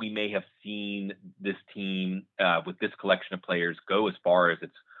that we may have seen this team with this collection of players go as far as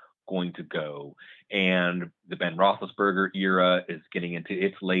it's going to go. And the Ben Roethlisberger era is getting into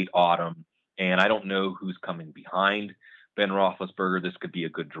its late autumn. And I don't know who's coming behind Ben Roethlisberger. This could be a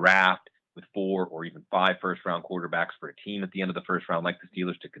good draft with 4 or even 5 first-round quarterbacks for a team at the end of the first round, like the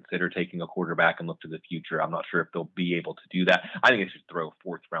Steelers, to consider taking a quarterback and look to the future. I'm not sure if they'll be able to do that. I think they should throw a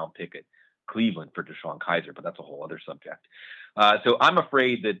 4th-round pick at Cleveland for Deshaun Kaiser, but that's a whole other subject. So I'm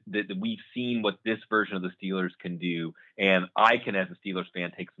afraid that we've seen what this version of the Steelers can do, and I can, as a Steelers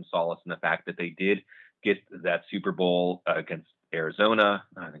fan, take some solace in the fact that they did get that Super Bowl against Arizona.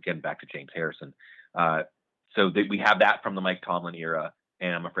 Again, back to James Harrison. So that we have that from the Mike Tomlin era.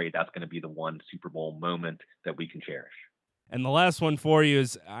 And I'm afraid that's going to be the one Super Bowl moment that we can cherish. And the last one for you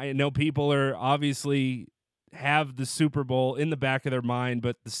is, I know people are obviously have the Super Bowl in the back of their mind,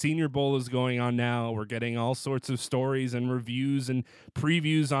 but the Senior Bowl is going on now. We're getting all sorts of stories and reviews and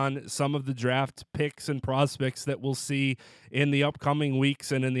previews on some of the draft picks and prospects that we'll see in the upcoming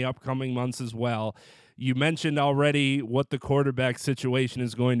weeks and in the upcoming months as well. You mentioned already what the quarterback situation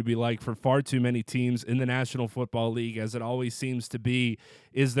is going to be like for far too many teams in the National Football League, as it always seems to be.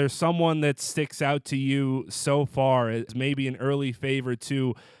 Is there someone that sticks out to you so far as maybe an early favorite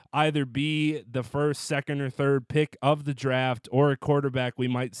to either be the first, second, or third pick of the draft, or a quarterback we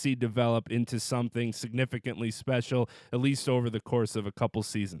might see develop into something significantly special, at least over the course of a couple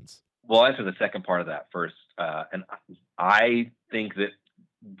seasons? Well, I'll answer the second part of that first. And I think that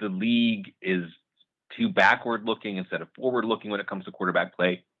the league is too backward looking instead of forward looking when it comes to quarterback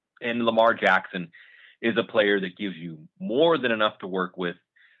play. And Lamar Jackson is a player that gives you more than enough to work with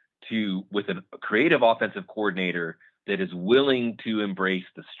a creative offensive coordinator that is willing to embrace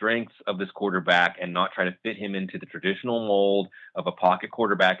the strengths of this quarterback and not try to fit him into the traditional mold of a pocket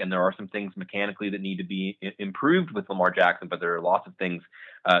quarterback. And there are some things mechanically that need to be improved with Lamar Jackson, but there are lots of things,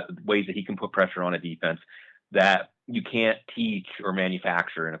 ways that he can put pressure on a defense that you can't teach or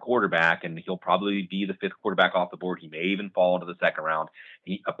manufacture in a quarterback, and he'll probably be the 5th quarterback off the board. He may even fall into the 2nd round.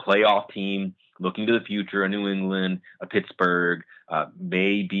 A playoff team looking to the future, a New England, a Pittsburgh,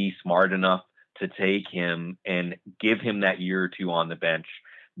 may be smart enough to take him and give him that year or 2 on the bench.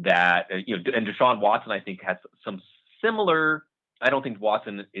 That and Deshaun Watson, I think, has some similar. I don't think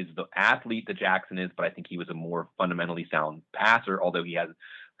Watson is the athlete that Jackson is, but I think he was a more fundamentally sound passer, although he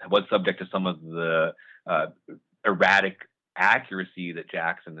was subject to some of the erratic accuracy that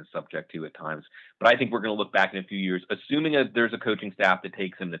Jackson is subject to at times. But I think we're going to look back in a few years, assuming that there's a coaching staff that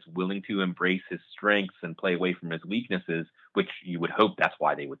takes him, that's willing to embrace his strengths and play away from his weaknesses, which you would hope that's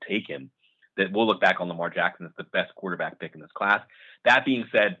why they would take him, that we'll look back on Lamar Jackson as the best quarterback pick in this class. That being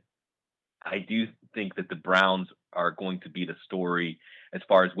said, I do think that the Browns are going to be the story as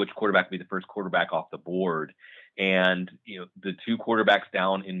far as which quarterback will be the first quarterback off the board. And, the 2 quarterbacks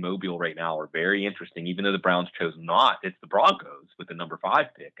down in Mobile right now are very interesting, even though the Browns chose not. It's the Broncos with the number 5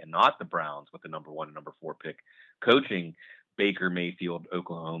 pick and not the Browns with the number 1 and number 4 pick, coaching Baker Mayfield,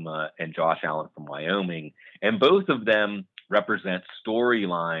 Oklahoma, and Josh Allen from Wyoming. And both of them represent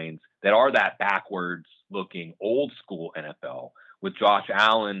storylines that are that backwards looking old school NFL. With Josh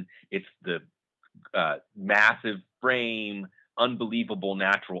Allen, it's the massive frame, unbelievable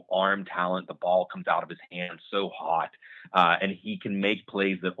natural arm talent. The ball comes out of his hand so hot, and he can make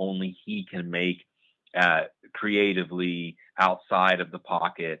plays that only he can make creatively outside of the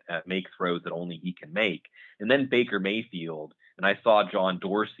pocket, make throws that only he can make. And then Baker Mayfield, and I saw John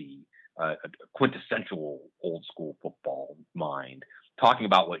Dorsey, a quintessential old school football mind, talking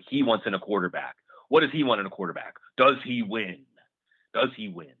about what he wants in a quarterback. What does he want in a quarterback? Does he win? Does he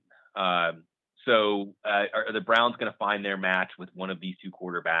win? So are the Browns going to find their match with one of these two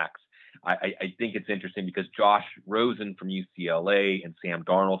quarterbacks? I think it's interesting because Josh Rosen from UCLA and Sam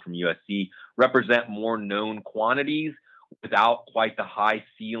Darnold from USC represent more known quantities without quite the high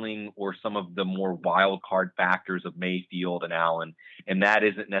ceiling or some of the more wild card factors of Mayfield and Allen. And that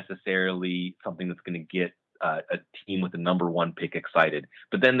isn't necessarily something that's going to get a team with the number one pick excited.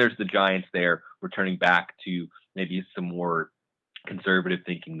 But then there's the Giants there returning back to maybe some more conservative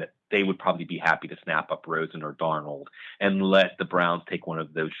thinking that they would probably be happy to snap up Rosen or Darnold and let the Browns take one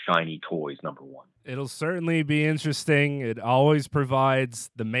of those shiny toys, number one. It'll certainly be interesting. It always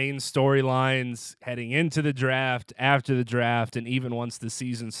provides the main storylines heading into the draft, after the draft, and even once the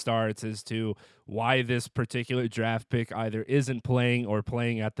season starts as to why this particular draft pick either isn't playing or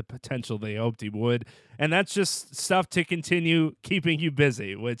playing at the potential they hoped he would. And that's just stuff to continue keeping you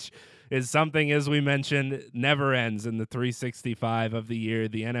busy, which is something, as we mentioned, never ends in the 365 of the year.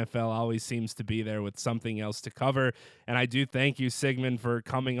 The NFL always seems to be there with something else to cover. And I do thank you, Sigmund, for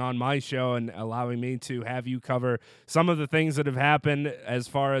coming on my show and allowing me to have you cover some of the things that have happened as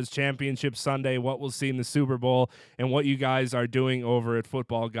far as Championship Sunday, what we'll see in the Super Bowl, and what you guys are doing over at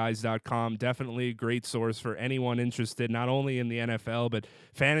footballguys.com. Definitely a great source for anyone interested, not only in the NFL, but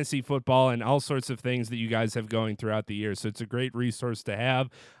fantasy football and all sorts of things that you guys have going throughout the year. So it's a great resource to have.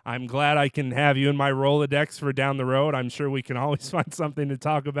 I'm glad I can have you in my Rolodex for down the road. I'm sure we can always find something to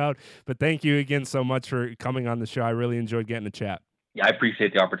talk about. But thank you again so much for coming on the show. I really enjoyed getting a chat. Yeah, I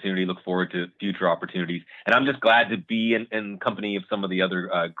appreciate the opportunity. Look forward to future opportunities. And I'm just glad to be in company of some of the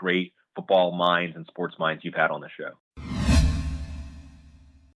other great football minds and sports minds you've had on the show.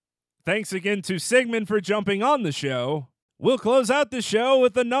 Thanks again to Sigmund for jumping on the show. We'll close out the show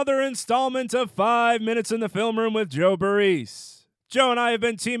with another installment of 5 Minutes in the Film Room with Joe Burris. Joe and I have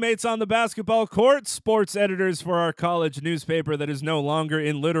been teammates on the basketball court, sports editors for our college newspaper that is no longer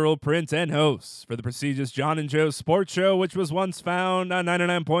in literal print, and hosts for the prestigious John and Joe Sports Show, which was once found on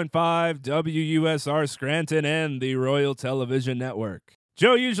 99.5 WUSR Scranton and the Royal Television Network.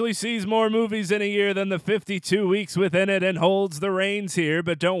 Joe usually sees more movies in a year than the 52 weeks within it and holds the reins here,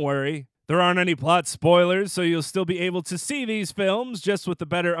 but don't worry. There aren't any plot spoilers, so you'll still be able to see these films just with a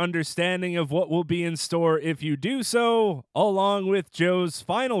better understanding of what will be in store if you do so, along with Joe's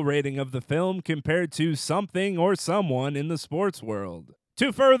final rating of the film compared to something or someone in the sports world.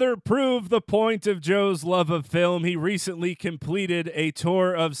 To further prove the point of Joe's love of film, he recently completed a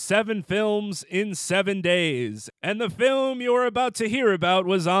tour of 7 films in 7 days, and the film you're about to hear about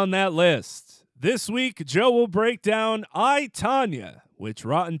was on that list. This week, Joe will break down I, Tonya, which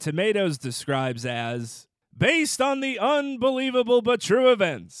Rotten Tomatoes describes as, based on the unbelievable but true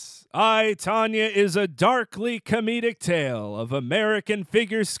events, I, Tonya is a darkly comedic tale of American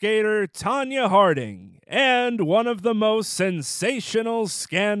figure skater Tonya Harding and one of the most sensational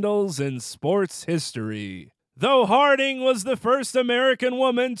scandals in sports history. Though Harding was the first American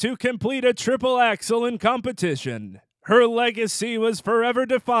woman to complete a triple axel in competition, her legacy was forever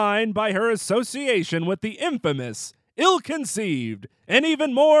defined by her association with the infamous, ill-conceived, and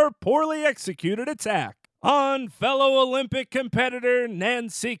even more poorly executed attack on fellow Olympic competitor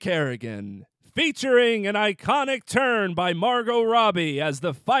Nancy Kerrigan, featuring an iconic turn by Margot Robbie as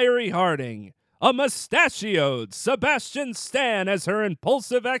the fiery Harding, a mustachioed Sebastian Stan as her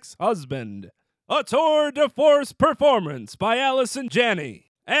impulsive ex-husband, a tour de force performance by Allison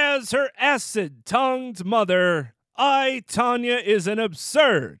Janney as her acid-tongued mother. I, Tonya is an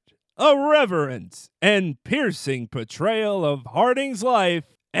absurd, irreverent, and piercing portrayal of Harding's life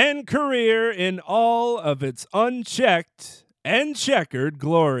and career in all of its unchecked and checkered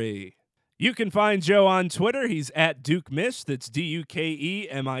glory. You can find Joe on Twitter. He's at Duke Mish. That's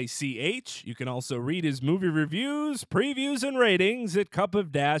DUKEMICH. You can also read his movie reviews, previews, and ratings at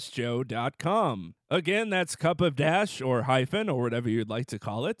cupofjoe.com. Again, that's cup of dash or hyphen or whatever you'd like to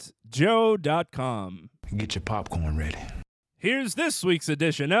call it, joe.com. Get your popcorn ready. Here's this week's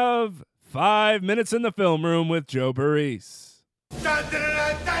edition of 5 Minutes in the Film Room with Joe Burris.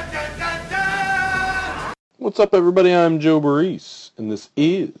 What's up, everybody? I'm Joe Burris, and this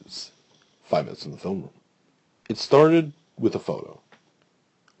is 5 Minutes in the Film Room. It started with a photo.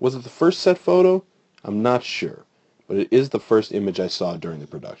 Was it the first set photo? I'm not sure, but it is the first image I saw during the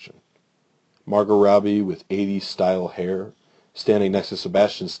production. Margot Robbie with 80s style hair, Standing next to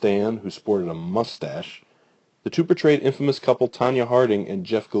Sebastian Stan, who sported a mustache, the two portrayed infamous couple Tonya Harding and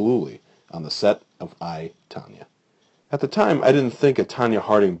Jeff Gillooly on the set of I, Tonya. At the time, I didn't think a Tonya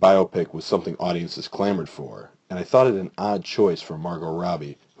Harding biopic was something audiences clamored for, and I thought it an odd choice for Margot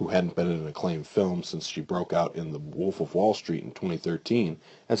Robbie, who hadn't been in an acclaimed film since she broke out in The Wolf of Wall Street in 2013,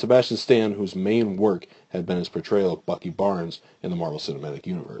 and Sebastian Stan, whose main work had been his portrayal of Bucky Barnes in the Marvel Cinematic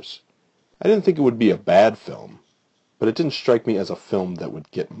Universe. I didn't think it would be a bad film, but it didn't strike me as a film that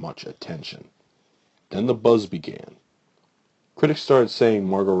would get much attention. Then the buzz began. Critics started saying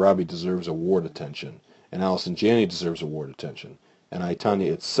Margot Robbie deserves award attention, and Allison Janney deserves award attention, and I,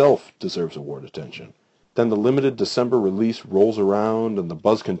 Tonya itself deserves award attention. Then the limited December release rolls around and the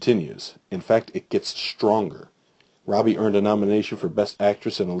buzz continues. In fact, it gets stronger. Robbie earned a nomination for Best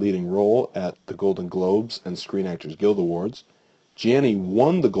Actress in a Leading Role at the Golden Globes and Screen Actors Guild Awards. Janney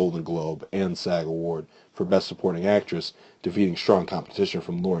won the Golden Globe and SAG Award for Best Supporting Actress, defeating strong competition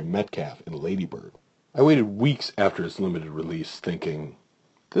from Laurie Metcalf in Lady Bird. I waited weeks after its limited release thinking,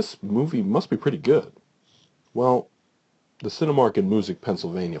 this movie must be pretty good. Well, the Cinemark in Music,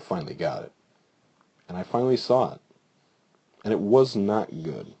 Pennsylvania finally got it. And I finally saw it. And it was not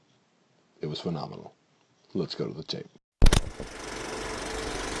good. It was phenomenal. Let's go to the tape.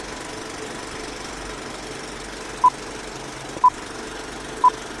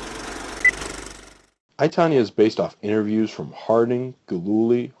 I, Tonya is based off interviews from Harding,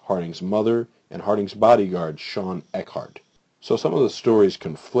 Gillooly, Harding's mother, and Harding's bodyguard, Sean Eckhart. So some of the stories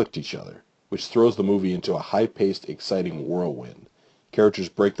conflict each other, which throws the movie into a high-paced, exciting whirlwind. Characters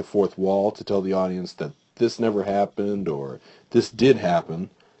break the fourth wall to tell the audience that this never happened or this did happen.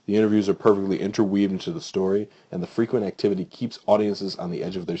 The interviews are perfectly interweaved into the story, and the frequent activity keeps audiences on the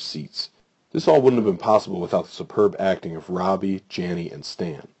edge of their seats. This all wouldn't have been possible without the superb acting of Robbie, Janney, and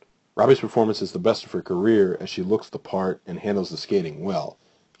Stan. Robbie's performance is the best of her career as she looks the part and handles the skating well,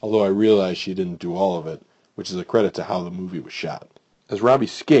 although I realize she didn't do all of it, which is a credit to how the movie was shot. As Robbie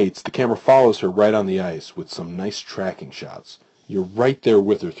skates, the camera follows her right on the ice with some nice tracking shots. You're right there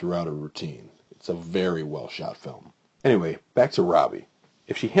with her throughout her routine. It's a very well shot film. Anyway, back to Robbie.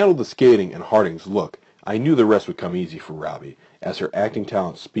 If she handled the skating and Harding's look, I knew the rest would come easy for Robbie, as her acting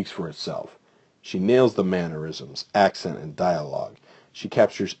talent speaks for itself. She nails the mannerisms, accent, and dialogue. She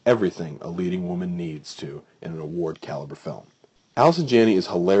captures everything a leading woman needs to in an award-caliber film. Allison Janney is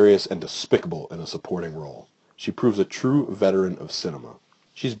hilarious and despicable in a supporting role. She proves a true veteran of cinema.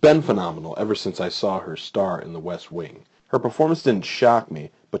 She's been phenomenal ever since I saw her star in The West Wing. Her performance didn't shock me,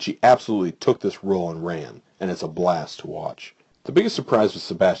 but she absolutely took this role and ran, and it's a blast to watch. The biggest surprise was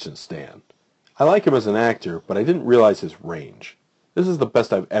Sebastian Stan. I like him as an actor, but I didn't realize his range. This is the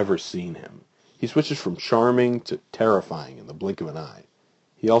best I've ever seen him. He switches from charming to terrifying in the blink of an eye.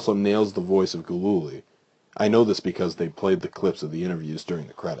 He also nails the voice of Gillooly. I know this because they played the clips of the interviews during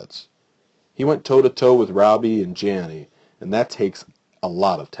the credits. He went toe-to-toe with Robbie and Janney, and that takes a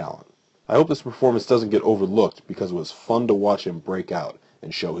lot of talent. I hope this performance doesn't get overlooked because it was fun to watch him break out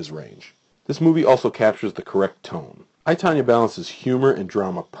and show his range. This movie also captures the correct tone. I, Tonya balances humor and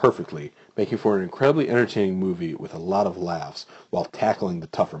drama perfectly, making for an incredibly entertaining movie with a lot of laughs while tackling the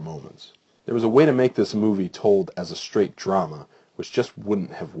tougher moments. There was a way to make this movie told as a straight drama, which just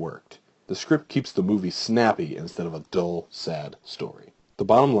wouldn't have worked. The script keeps the movie snappy instead of a dull, sad story. The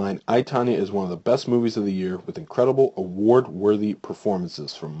bottom line, I, Tonya is one of the best movies of the year with incredible, award-worthy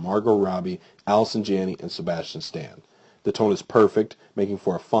performances from Margot Robbie, Allison Janney, and Sebastian Stan. The tone is perfect, making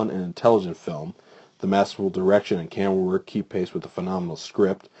for a fun and intelligent film. The masterful direction and camera work keep pace with the phenomenal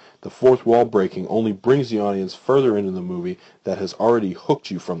script. The fourth wall breaking only brings the audience further into the movie that has already hooked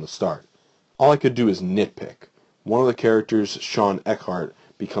you from the start. All I could do is nitpick. One of the characters, Sean Eckhart,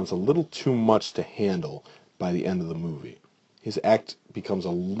 becomes a little too much to handle by the end of the movie. His act becomes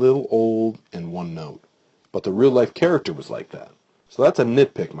a little old and one note. But the real-life character was like that. So that's a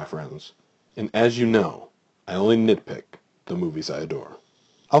nitpick, my friends. And as you know, I only nitpick the movies I adore.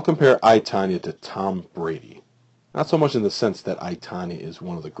 I'll compare I, Tonya to Tom Brady. Not so much in the sense that I, Tonya is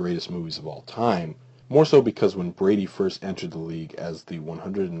one of the greatest movies of all time, more so because when Brady first entered the league as the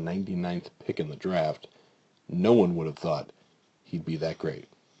 199th pick in the draft, no one would have thought he'd be that great.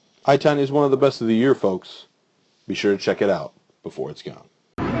 I, Tonya is one of the best of the year, folks. Be sure to check it out before it's gone.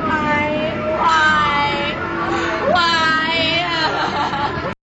 Why?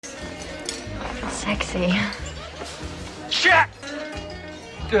 Sexy. Check!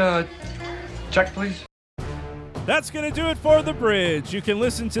 Check, please. That's going to do it for The Bridge. You can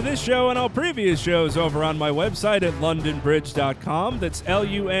listen to this show and all previous shows over on my website at londonbridge.com. That's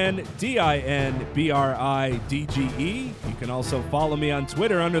LUNDINBRIDGE. You can also follow me on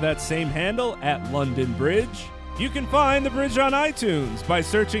Twitter under that same handle, at London Bridge. You can find The Bridge on iTunes by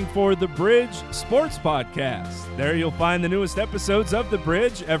searching for The Bridge Sports Podcast. There you'll find the newest episodes of The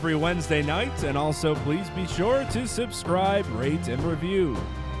Bridge every Wednesday night, and also please be sure to subscribe, rate, and review.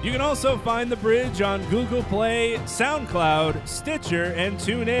 You can also find The Bridge on Google Play, SoundCloud, Stitcher, and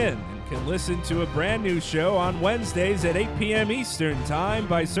TuneIn. Can listen to a brand new show on Wednesdays at 8 p.m. Eastern Time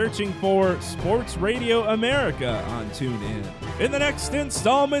by searching for Sports Radio America on TuneIn. In the next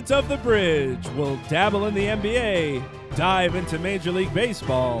installment of The Bridge, we'll dabble in the NBA, dive into Major League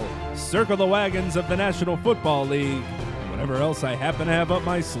Baseball, circle the wagons of the National Football League, and whatever else I happen to have up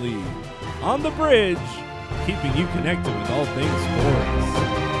my sleeve. On The Bridge, keeping you connected with all things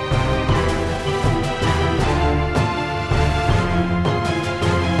sports.